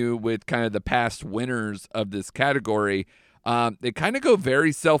sent you with kind of the past winners of this category, they kind of go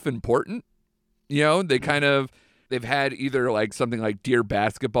very self-important. They've had either like something like Dear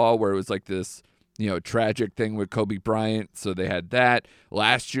Basketball, where it was like this, tragic thing with Kobe Bryant. So they had that.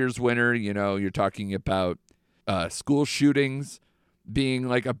 Last year's winner, you're talking about school shootings being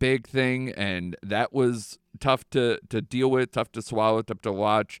like a big thing, and that was tough to deal with, tough to swallow, tough to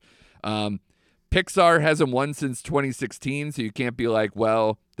watch. Pixar hasn't won since 2016, so you can't be like,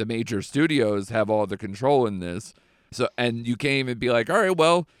 well, the major studios have all the control in this. So, and you can't even be like, all right,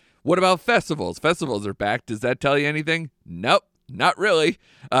 well, what about festivals? Festivals are back. Does that tell you anything? Nope, not really.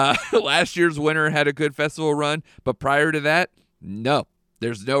 Last year's winner had a good festival run, but prior to that, no,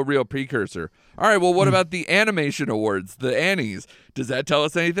 there's no real precursor. All right, well, what about the animation awards, the Annies? Does that tell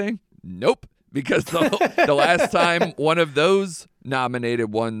us anything? Nope, because the last time one of those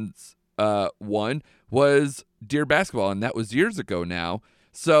nominated ones won was Dear Basketball, and that was years ago now.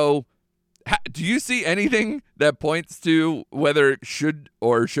 So do you see anything that points to whether it should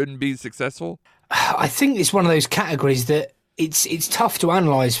or shouldn't be successful? I think it's one of those categories that it's tough to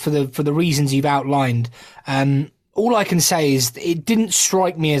analyze for the reasons you've outlined. All I can say is it didn't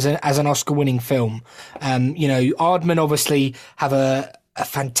strike me as an Oscar-winning film. Aardman obviously have a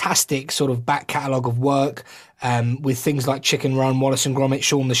fantastic sort of back catalogue of work with things like Chicken Run, Wallace and Gromit,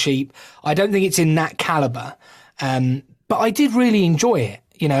 Shaun the Sheep. I don't think it's in that caliber, but I did really enjoy it.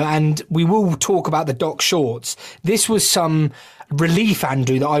 And we will talk about the doc shorts. This was some relief,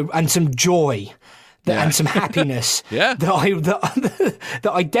 Andrew, and some joy, and some happiness that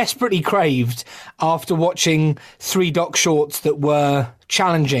I desperately craved after watching 3 doc shorts that were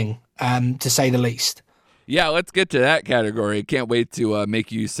challenging, to say the least. Yeah, let's get to that category. Can't wait to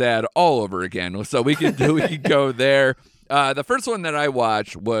make you sad all over again. So we can go there. The first one that I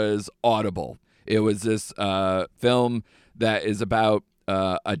watched was Audible. It was this film that is about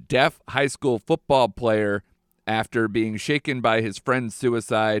a deaf high school football player, after being shaken by his friend's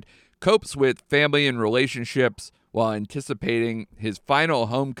suicide, copes with family and relationships while anticipating his final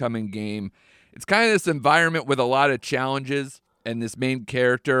homecoming game. It's kind of this environment with a lot of challenges, and this main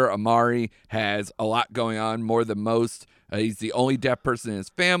character, Amari, has a lot going on, more than most. He's the only deaf person in his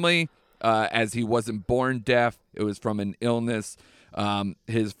family, as he wasn't born deaf. It was from an illness.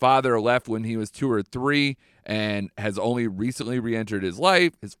 His father left when he was 2 or 3 and has only recently re-entered his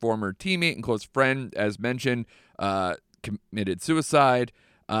life. His former teammate and close friend, as mentioned, committed suicide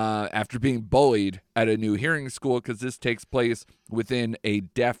after being bullied at a new hearing school, because this takes place within a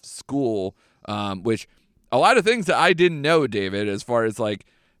deaf school, which a lot of things that I didn't know, David, as far as like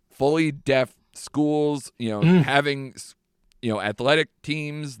fully deaf schools, having, athletic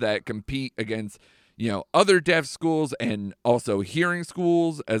teams that compete against other deaf schools and also hearing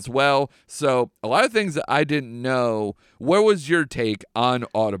schools as well. So a lot of things that I didn't know. What was your take on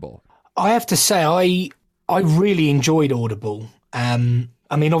Audible? I have to say, I really enjoyed Audible.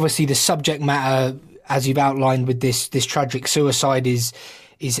 Obviously the subject matter, as you've outlined with this tragic suicide, is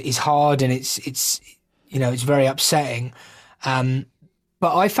hard, and it's very upsetting.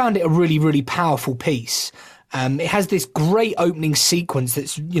 But I found it a really, really powerful piece. It has this great opening sequence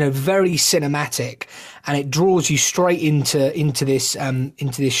that's, very cinematic, and it draws you straight into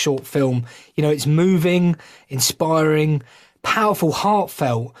this short film. It's moving, inspiring, powerful,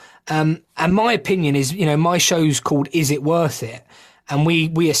 heartfelt. And my opinion is, my show's called Is It Worth It? And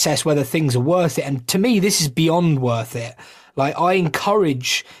we assess whether things are worth it. And to me, this is beyond worth it. Like, I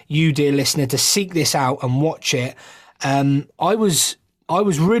encourage you, dear listener, to seek this out and watch it. I was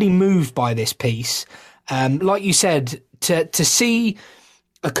really moved by this piece. Like you said, to see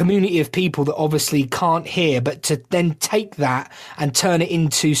a community of people that obviously can't hear, but to then take that and turn it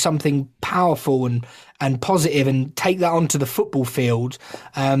into something powerful and positive and take that onto the football field.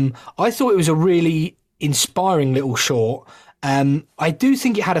 I thought it was a really inspiring little short. I do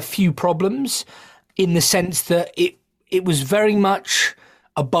think it had a few problems in the sense that it was very much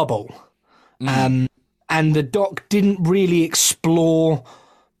a bubble. And the doc didn't really explore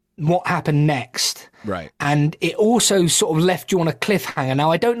what happened next. Right. And it also sort of left you on a cliffhanger.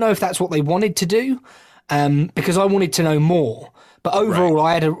 Now, I don't know if that's what they wanted to do, because I wanted to know more. But overall,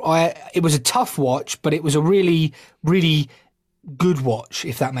 it was a tough watch, but it was a really, really good watch,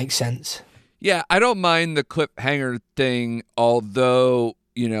 if that makes sense. Yeah, I don't mind the cliffhanger thing, although,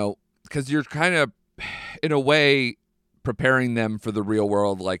 because you're kind of, in a way, preparing them for the real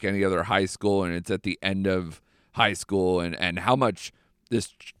world like any other high school, and it's at the end of high school, and how much this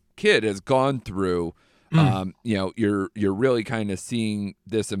kid has gone through. You're really kind of seeing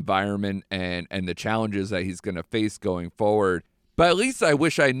this environment and the challenges that he's going to face going forward. But at least I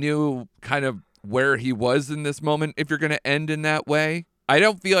wish I knew kind of where he was in this moment if you're going to end in that way. I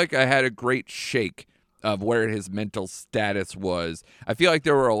don't feel like I had a great shake of where his mental status was. I feel like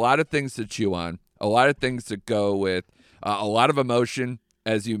there were a lot of things to chew on, a lot of things to go with, a lot of emotion,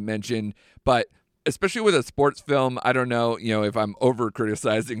 as you mentioned, but especially with a sports film, I don't know, if I'm over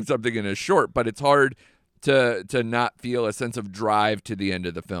criticizing something in a short, but it's hard to not feel a sense of drive to the end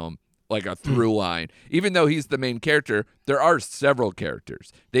of the film, like a through line. Even though he's the main character, there are several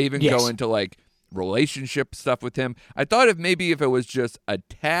characters. They even go into like relationship stuff with him. I thought if it was just a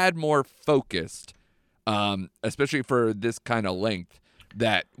tad more focused, especially for this kind of length,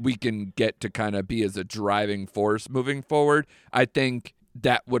 that we can get to kind of be as a driving force moving forward, I think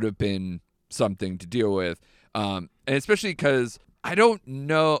that would have been something to deal with. And especially because I don't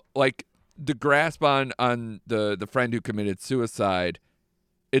know, like the grasp on the friend who committed suicide,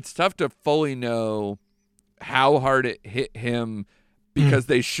 it's tough to fully know how hard it hit him because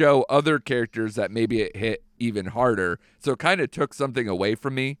they show other characters that maybe it hit even harder. So it kind of took something away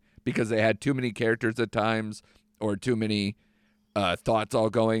from me because they had too many characters at times or too many thoughts all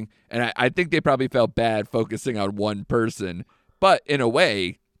going. And I think they probably felt bad focusing on one person. But in a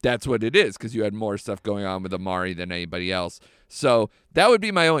way, that's what it is, because you had more stuff going on with Amari than anybody else. So that would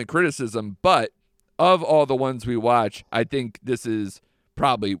be my only criticism. But of all the ones we watch, I think this is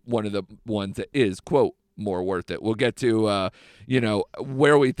probably one of the ones that is, quote, more worth it. We'll get to,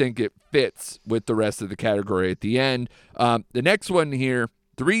 where we think it fits with the rest of the category at the end. The next one here,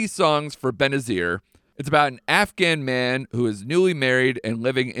 3 Songs for Benazir. It's about an Afghan man who is newly married and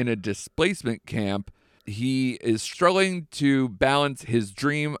living in a displacement camp. He is struggling to balance his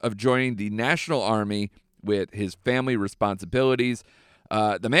dream of joining the National Army with his family responsibilities.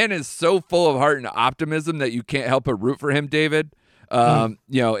 The man is so full of heart and optimism that you can't help but root for him, David.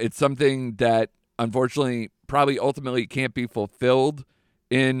 It's something that unfortunately probably ultimately can't be fulfilled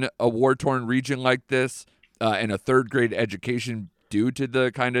in a war-torn region like this, in a third-grade education due to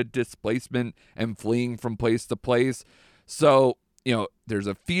the kind of displacement and fleeing from place to place. So, there's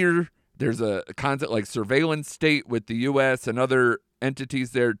a fear. There's a concept like surveillance state with the U.S. and other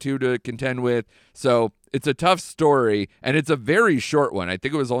entities there, too, to contend with. So it's a tough story, and it's a very short one. I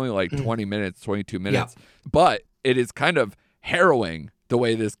think it was only like 20 minutes, 22 minutes. Yeah. But it is kind of harrowing the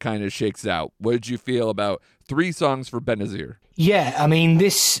way this kind of shakes out. What did you feel about 3 Songs for Benazir? Yeah, I mean,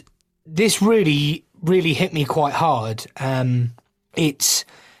 this really, really hit me quite hard. It's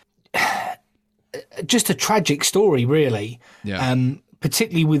just a tragic story, really. Yeah.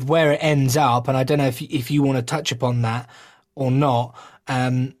 Particularly with where it ends up, and I don't know if you want to touch upon that or not.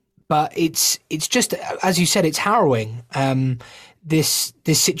 But it's just, as you said, it's harrowing. This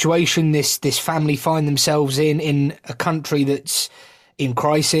situation, this family find themselves in a country that's in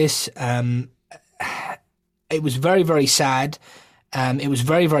crisis. It was very, very sad. It was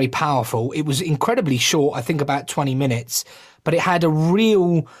very, very powerful. It was incredibly short, I think about 20 minutes, but it had a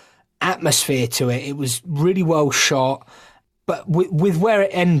real atmosphere to it. It was really well shot. But with where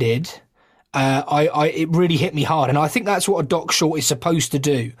it ended, it really hit me hard. And I think that's what a doc short is supposed to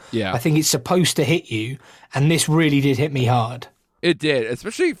do. Yeah. I think it's supposed to hit you. And this really did hit me hard. It did,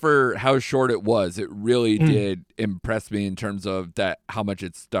 especially for how short it was. It really did impress me in terms of that, how much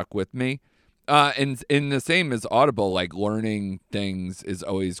it stuck with me. And in the same as Audible, like learning things is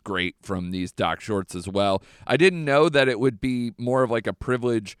always great from these doc shorts as well. I didn't know that it would be more of like a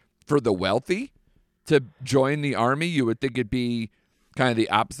privilege for the wealthy to join the Army. You would think it'd be kind of the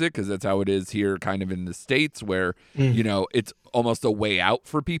opposite, because that's how it is here kind of in the States, where, you know, it's almost a way out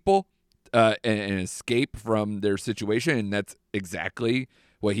for people. An escape from their situation, and that's exactly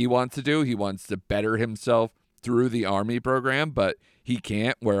what he wants to do. He wants to better himself through the Army program, but he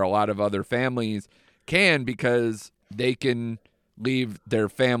can't, where a lot of other families can, because they can leave their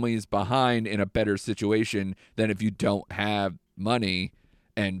families behind in a better situation than if you don't have money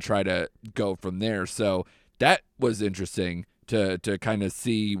and try to go from there. So that was interesting to kind of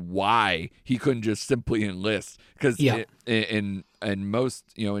see why he couldn't just simply enlist, because in most,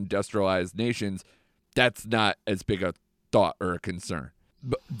 you know, industrialized nations, that's not as big a thought or a concern.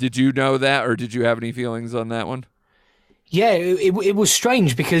 But did you know that, or did you have any feelings on that one? Yeah, it was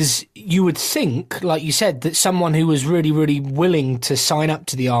strange, because you would think, like you said, that someone who was really, really willing to sign up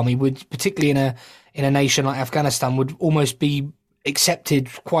to the Army would, particularly in a nation like Afghanistan, would almost be accepted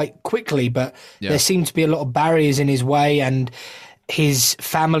quite quickly. But there seemed to be a lot of barriers in his way, and his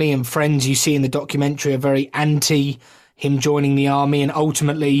family and friends you see in the documentary are very anti him joining the Army. And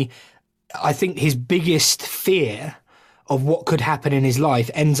ultimately, I think his biggest fear of what could happen in his life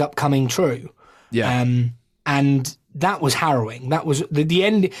ends up coming true. Yeah. And that was harrowing. That was the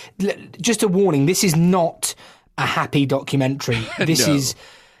end. Just a warning, this is not a happy documentary. This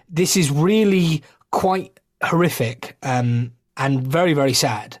is really quite horrific, and very, very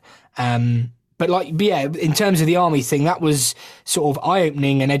sad. But in terms of the Army thing, that was sort of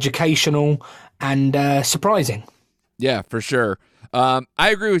eye-opening and educational and surprising. Yeah, for sure. I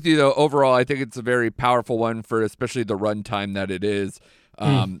agree with you, though. Overall, I think it's a very powerful one, for especially the runtime that it is.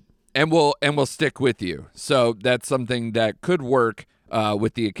 And we'll stick with you. So that's something that could work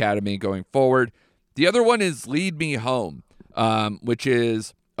with the Academy going forward. The other one is Lead Me Home, which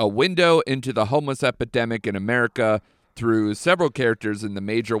is a window into the homeless epidemic in America through several characters in the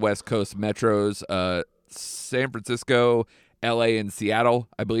major West Coast metros. San Francisco, LA, and Seattle,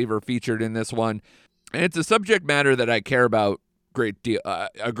 I believe, are featured in this one. And it's a subject matter that I care about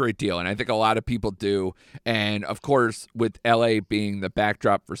a great deal, and I think a lot of people do. And of course, with LA being the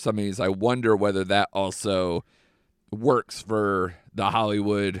backdrop for some of these, I wonder whether that also works for the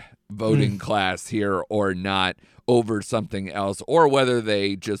Hollywood voting class here or not, over something else, or whether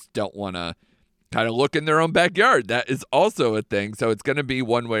they just don't want to kind of look in their own backyard. That is also a thing. So it's going to be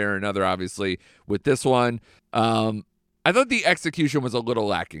one way or another, obviously, with this one. I thought the execution was a little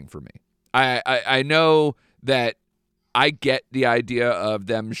lacking for me. I know that I get the idea of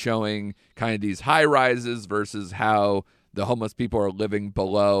them showing kind of these high rises versus how the homeless people are living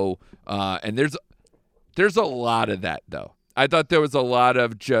below. And there's a lot of that, though. I thought there was a lot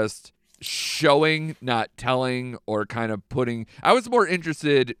of just showing, not telling, or kind of putting. I was more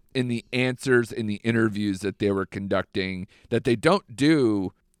interested in the answers in the interviews that they were conducting, that they don't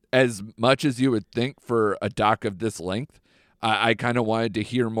do as much as you would think for a doc of this length. I kind of wanted to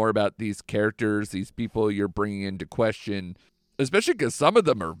hear more about these characters, these people you're bringing into question, especially because some of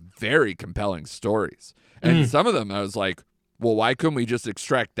them are very compelling stories. And some of them I was like, well, why couldn't we just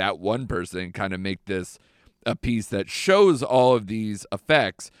extract that one person and kind of make this a piece that shows all of these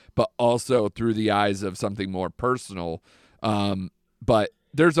effects, but also through the eyes of something more personal? But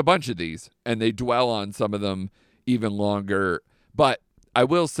there's a bunch of these, and they dwell on some of them even longer. But I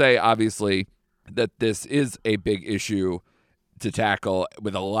will say, obviously, that this is a big issue to tackle,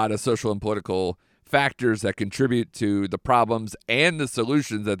 with a lot of social and political factors that contribute to the problems and the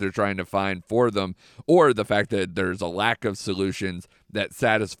solutions that they're trying to find for them, or the fact that there's a lack of solutions that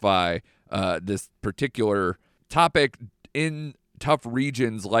satisfy this particular topic in tough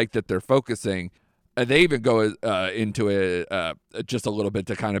regions like that they're focusing. And they even go into it just a little bit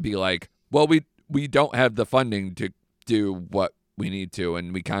to kind of be like, well, we don't have the funding to do what we need to,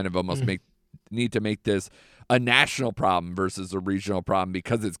 and we kind of almost need to make this a national problem versus a regional problem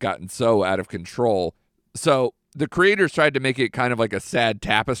because it's gotten so out of control. So the creators tried to make it kind of like a sad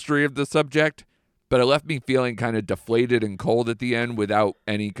tapestry of the subject, but it left me feeling kind of deflated and cold at the end without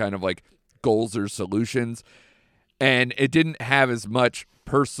any kind of like goals or solutions. And it didn't have as much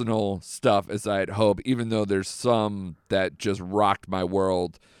personal stuff as I had hoped, even though there's some that just rocked my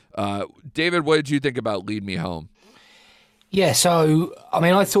world. David, what did you think about Lead Me Home? Yeah, so, I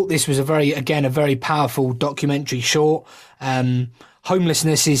mean, I thought this was a very powerful documentary short.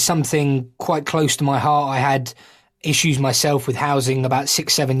 Homelessness is something quite close to my heart. I had issues myself with housing about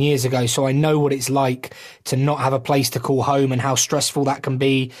 6-7 years ago, so I know what it's like to not have a place to call home and how stressful that can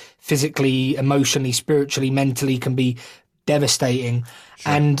be physically, emotionally, spiritually, mentally, can be devastating.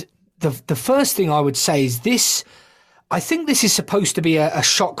 Sure. And the first thing I would say is this. I think this is supposed to be a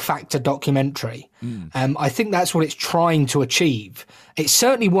shock factor documentary. I think that's what it's trying to achieve. It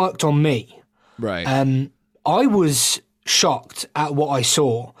certainly worked on me. Right. I was shocked at what I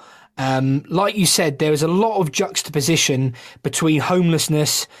saw. Like you said, there was a lot of juxtaposition between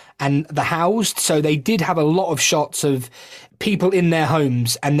homelessness and the housed. So they did have a lot of shots of people in their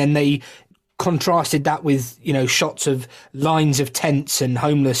homes, and then they contrasted that with, shots of lines of tents and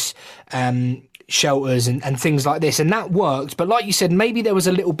homeless shelters and things like this. And that worked. But like you said, maybe there was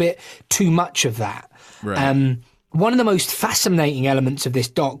a little bit too much of that. Right. One of the most fascinating elements of this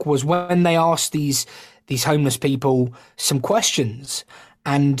doc was when they asked these homeless people some questions.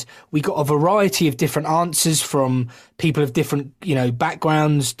 And we got a variety of different answers from people of different,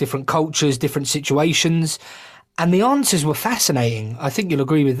 backgrounds, different cultures, different situations. And the answers were fascinating. I think you'll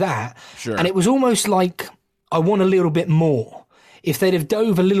agree with that. Sure. And it was almost like, I want a little bit more. If they'd have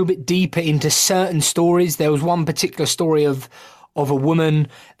dove a little bit deeper into certain stories, there was one particular story of a woman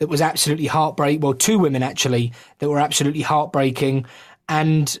that was absolutely heartbreaking. Well, two women actually that were absolutely heartbreaking.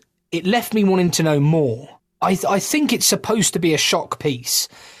 And it left me wanting to know more. I think it's supposed to be a shock piece,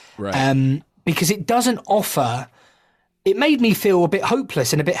 right? Because it doesn't offer. It made me feel a bit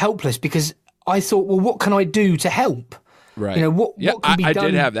hopeless and a bit helpless, because I thought, well, what can I do to help? Right. What can be done? I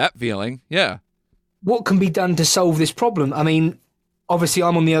did have that feeling. Yeah. What can be done to solve this problem? I mean, obviously,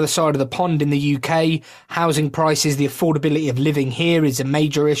 I'm on the other side of the pond in the UK. Housing prices, the affordability of living here is a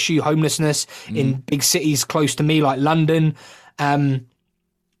major issue. Homelessness in big cities close to me, like London.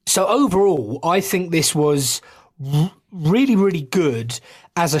 So overall, I think this was really, really good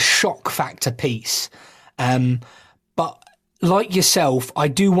as a shock factor piece. But like yourself, I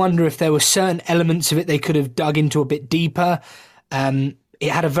do wonder if there were certain elements of it they could have dug into a bit deeper. It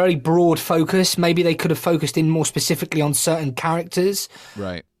had a very broad focus. Maybe they could have focused in more specifically on certain characters.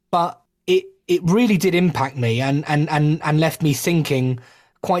 Right. But it really did impact me and left me thinking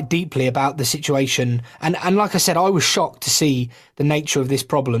quite deeply about the situation. And like I said, I was shocked to see the nature of this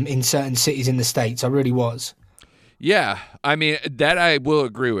problem in certain cities in the States. I really was. Yeah. I mean, that I will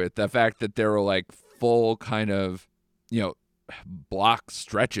agree with. The fact that there were like full kind of, block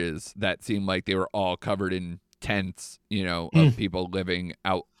stretches that seemed like they were all covered in tents, of people living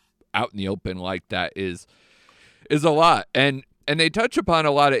out in the open like that is a lot. And they touch upon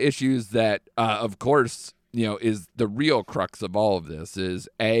a lot of issues that, of course, is the real crux of all of this is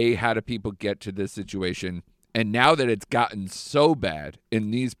how do people get to this situation? And now that it's gotten so bad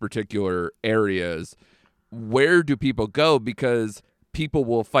in these particular areas, where do people go? Because people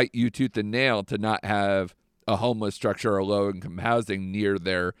will fight you tooth and nail to not have a homeless structure or low-income housing near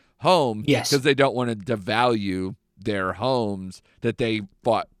their home. Yes. Because they don't want to devalue their homes that they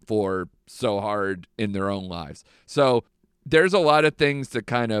fought for so hard in their own lives. So there's a lot of things to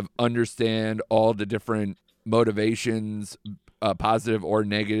kind of understand all the different motivations, positive or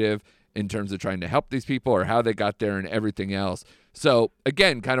negative, in terms of trying to help these people or how they got there and everything else. So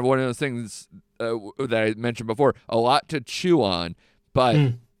again, kind of one of those things that I mentioned before, a lot to chew on.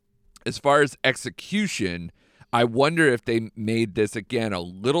 But as far as execution, I wonder if they made this, again, a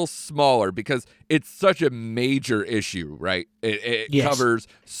little smaller because it's such a major issue, right? It Yes. covers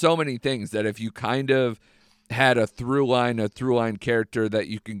so many things that if you kind of had a through line character that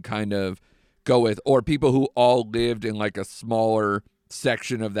you can kind of go with, or people who all lived in like a smaller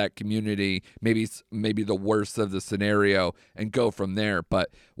section of that community, maybe the worst of the scenario, and go from there.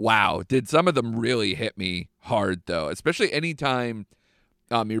 But wow, did some of them really hit me hard, though, especially anytime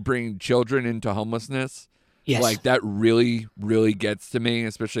you're bringing children into homelessness. Yes. Like that really, really gets to me,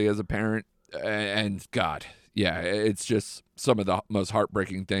 especially as a parent. And God, yeah, it's just some of the most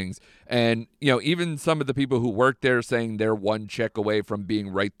heartbreaking things. And, even some of the people who work there saying they're one check away from being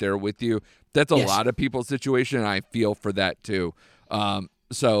right there with you. That's a Yes. lot of people's situation. And I feel for that too.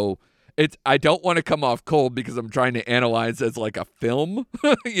 So I don't want to come off cold because I'm trying to analyze as like a film,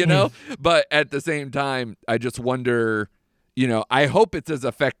 but at the same time, I just wonder, I hope it's as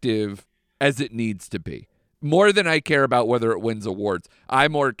effective as it needs to be. More than I care about whether it wins awards. I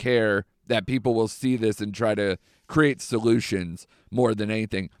more care that people will see this and try to create solutions more than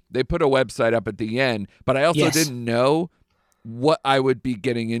anything. They put a website up at the end, but I also Yes. didn't know what I would be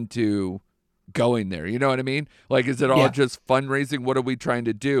getting into going there. You know what I mean? Like, is it all just fundraising? What are we trying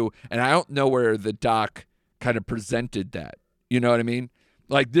to do? And I don't know where the doc kind of presented that. You know what I mean?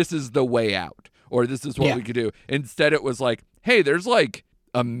 Like, this is the way out, or this is what we could do. Instead, it was like, hey, there's like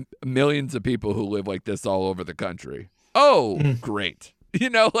millions of people who live like this all over the country. Oh, great.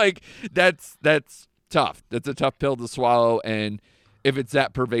 Like that's tough. That's a tough pill to swallow. And if it's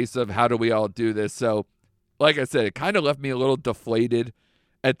that pervasive, how do we all do this? So like I said, it kind of left me a little deflated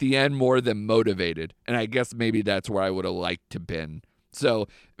at the end more than motivated. And I guess maybe that's where I would have liked to been. So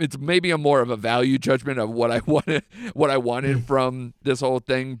it's maybe a more of a value judgment of what I wanted from this whole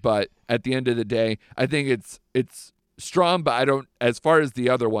thing. But at the end of the day, I think it's strong, but I don't, as far as the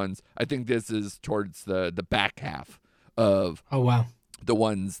other ones, I think this is towards the back half of the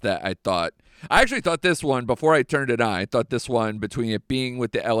ones that I actually thought this one, before I turned it on, I thought this one, between it being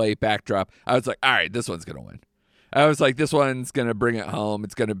with the LA backdrop, I was like, all right, this one's going to win. I was like, this one's going to bring it home.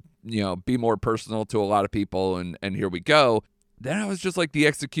 It's going to, be more personal to a lot of people. And here we go. Then I was just like, the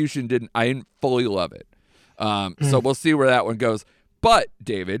execution I didn't fully love it. So we'll see where that one goes. But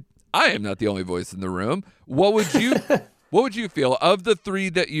David, I am not the only voice in the room. What would you feel of the 3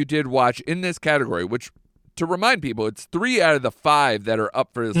 that you did watch in this category, which, to remind people, it's 3 out of the 5 that are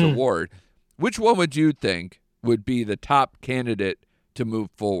up for this award. Which one would you think would be the top candidate to move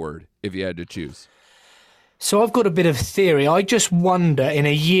forward if you had to choose? So I've got a bit of theory. I just wonder, in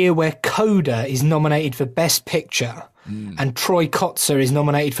a year where Coda is nominated for Best Picture and Troy Kotzer is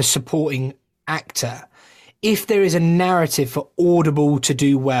nominated for Supporting Actor, if there is a narrative for Audible to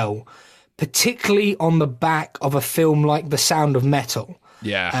do well, particularly on the back of a film like The Sound of Metal.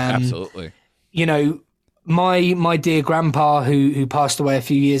 Yeah, absolutely. My dear grandpa, who passed away a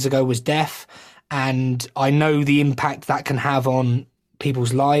few years ago, was deaf, and I know the impact that can have on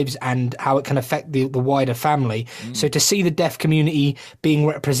people's lives and how it can affect the wider family. So to see the deaf community being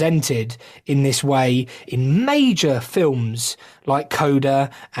represented in this way in major films like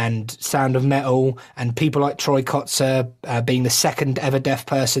Coda and Sound of Metal, and people like Troy Kotzer being the second ever deaf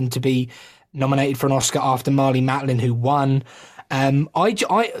person to be nominated for an Oscar after Marley Matlin, who won.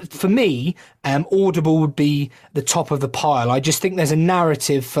 For me, Audible would be the top of the pile. I just think there's a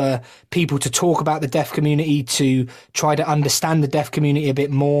narrative for people to talk about the deaf community, to try to understand the deaf community a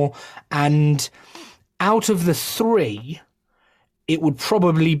bit more. And out of the 3, it would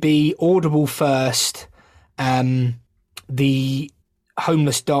probably be Audible first, the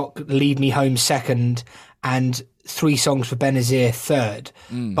Homeless Doc, Lead Me Home second, and 3 Songs for Benazir third.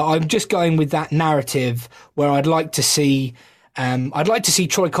 But I'm just going with that narrative where I'd like to see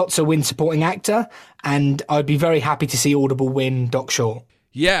Troy Kotzer win Supporting Actor, and I'd be very happy to see Audible win Doc Shaw.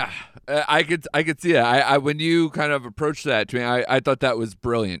 Yeah, I could see that. I when you kind of approached that to me, I thought that was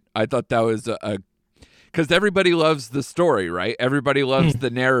brilliant. I thought that was because everybody loves the story, right? Everybody loves the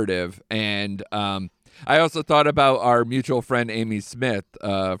narrative, and I also thought about our mutual friend Amy Smith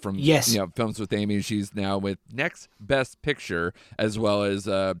from Films with Amy. She's now with Next Best Picture, as well as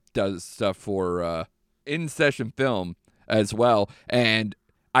does stuff for In Session Film as well. And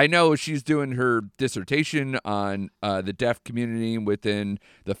I know she's doing her dissertation on the deaf community within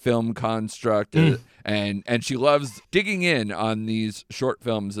the film construct, and she loves digging in on these short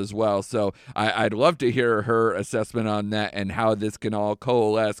films as well. So I'd love to hear her assessment on that and how this can all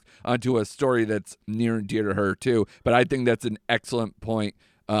coalesce onto a story that's near and dear to her too. But I think that's an excellent point.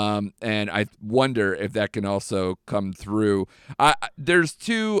 And I wonder if that can also come through. There's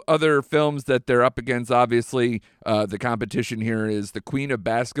 2 other films that they're up against. Obviously, the competition here is The Queen of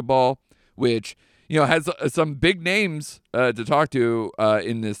Basketball, which has some big names to talk to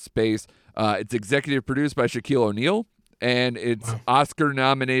in this space. It's executive produced by Shaquille O'Neal, and its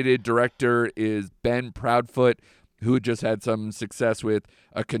Oscar-nominated director is Ben Proudfoot, who just had some success with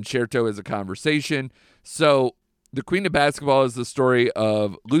A Concerto as a Conversation. So The Queen of Basketball is the story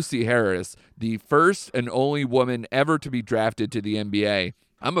of Lucy Harris, the first and only woman ever to be drafted to the NBA.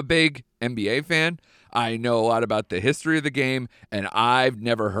 I'm a big NBA fan. I know a lot about the history of the game, and I've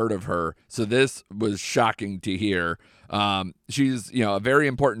never heard of her. So this was shocking to hear. She's, a very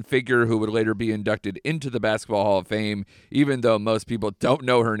important figure who would later be inducted into the Basketball Hall of Fame, even though most people don't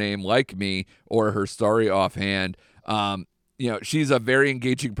know her name like me or her story offhand. She's a very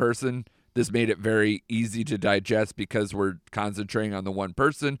engaging person. This made it very easy to digest because we're concentrating on the one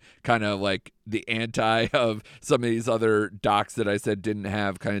person, kind of like the anti of some of these other docs that I said didn't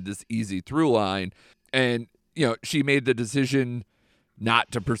have kind of this easy through line. And, she made the decision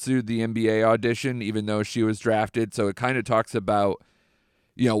not to pursue the NBA audition, even though she was drafted. So it kind of talks about,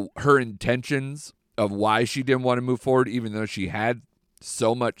 her intentions of why she didn't want to move forward, even though she had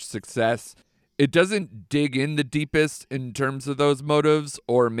so much success. It doesn't dig in the deepest in terms of those motives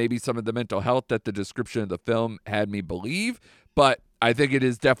or maybe some of the mental health that the description of the film had me believe, but I think it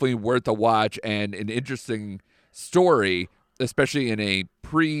is definitely worth a watch and an interesting story, especially in a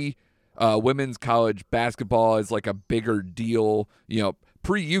women's college basketball is like a bigger deal,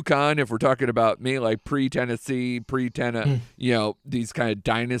 pre-UConn, if we're talking about me, like pre-Tennessee, these kind of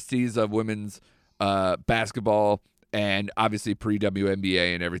dynasties of women's basketball, and obviously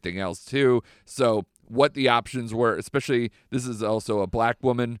pre-WNBA and everything else too. So what the options were, especially this is also a black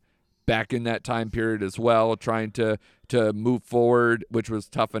woman back in that time period as well, trying to move forward, which was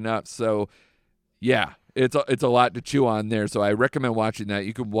tough enough. So yeah, it's a lot to chew on there. So I recommend watching that.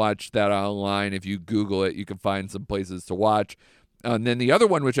 You can watch that online. If you Google it, you can find some places to watch. And then the other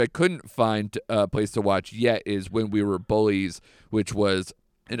one, which I couldn't find a place to watch yet, is When We Were Bullies, which was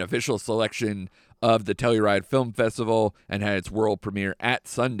an official selection of the Telluride Film Festival and had its world premiere at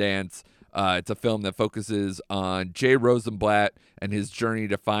Sundance. It's a film that focuses on Jay Rosenblatt and his journey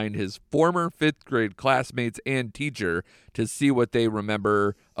to find his former fifth grade classmates and teacher to see what they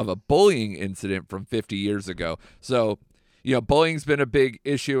remember of a bullying incident from 50 years ago. So, bullying's been a big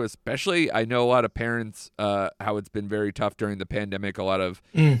issue, especially I know a lot of parents, how it's been very tough during the pandemic, a lot of,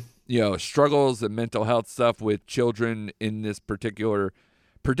 struggles and mental health stuff with children in this particular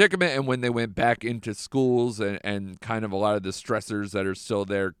predicament, and when they went back into schools and kind of a lot of the stressors that are still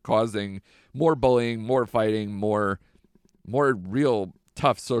there causing more bullying, more fighting, more real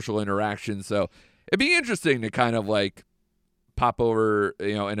tough social interactions. So it'd be interesting to kind of like pop over,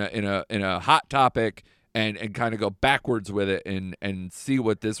 in a hot topic and kind of go backwards with it and see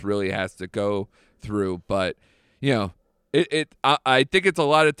what this really has to go through. But, I think it's a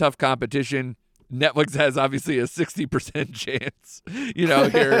lot of tough competition. Netflix has obviously a 60% chance,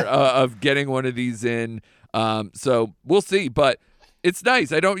 here of getting one of these in. So we'll see, but it's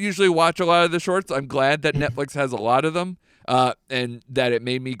nice. I don't usually watch a lot of the shorts. I'm glad that Netflix has a lot of them, and that it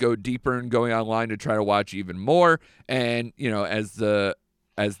made me go deeper and going online to try to watch even more. And,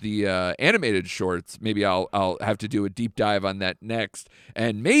 as the animated shorts, maybe I'll have to do a deep dive on that next.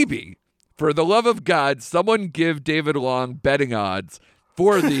 And maybe, for the love of God, someone give David Long betting odds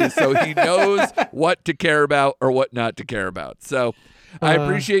for these so he knows what to care about or what not to care about. So I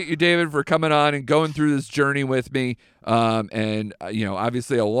appreciate you, David, for coming on and going through this journey with me. And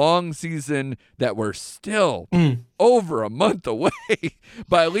obviously a long season that we're still over a month away,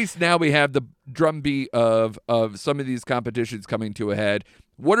 but at least now we have the drumbeat of some of these competitions coming to a head.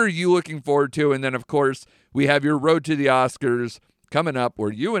 What are you looking forward to? And then, of course, we have your Road to the Oscars coming up,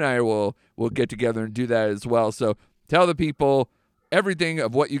 where you and I will get together and do that as well. So tell the people everything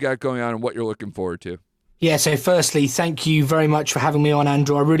of what you got going on and what you're looking forward to. Yeah, so firstly, thank you very much for having me on,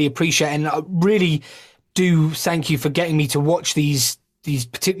 Andrew. I really appreciate it, and I really do thank you for getting me to watch these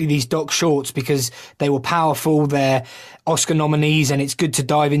particularly these doc shorts, because they were powerful. They're Oscar nominees, and it's good to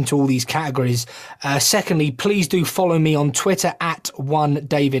dive into all these categories. Secondly, please do follow me on Twitter at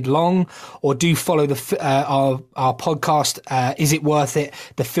 @OneDavidLong, or do follow our podcast, Is It Worth It?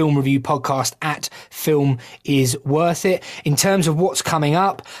 The film review podcast at Film Is Worth It. In terms of what's coming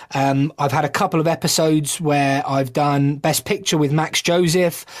up, I've had a couple of episodes where I've done Best Picture with Max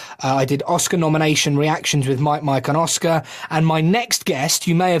Joseph. I did Oscar nomination reactions with Mike and Oscar, and my next guest,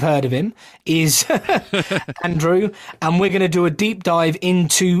 you may have heard of him, is Andrew, and we're going to do a deep dive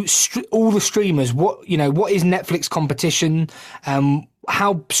into all the streamers. What is Netflix competition?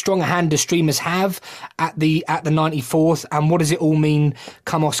 How strong a hand do streamers have at the 94th, and what does it all mean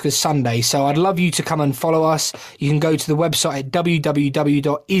come Oscars Sunday? So I'd love you to come and follow us. You can go to the website at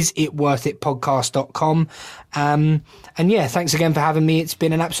www.isitworthitpodcast.com. And yeah, thanks again for having me. It's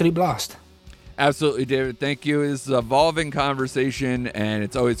been an absolute blast. Absolutely, David. Thank you. It's an evolving conversation, and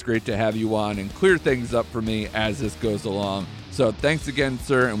it's always great to have you on and clear things up for me as this goes along. So thanks again,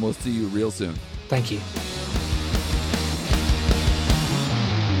 sir, and we'll see you real soon. Thank you.